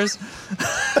Guitars.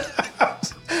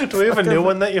 Do we have a new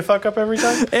one that you fuck up every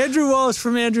time? Andrew Walsh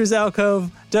from Andrew's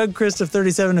Alcove, Doug Christ of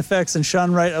 37 Effects, and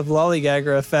Sean Wright of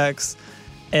Lollygagger Effects.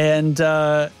 And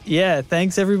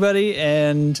thanks everybody.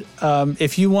 And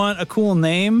if you want a cool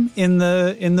name in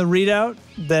the readout,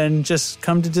 then just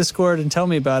come to Discord and tell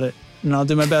me about it, and I'll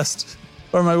do my best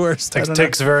or my worst.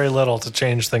 Takes very little to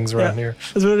change things around here.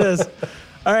 That's what it is.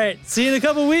 All right, see you in a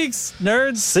couple weeks,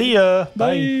 nerds. See ya.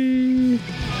 Bye.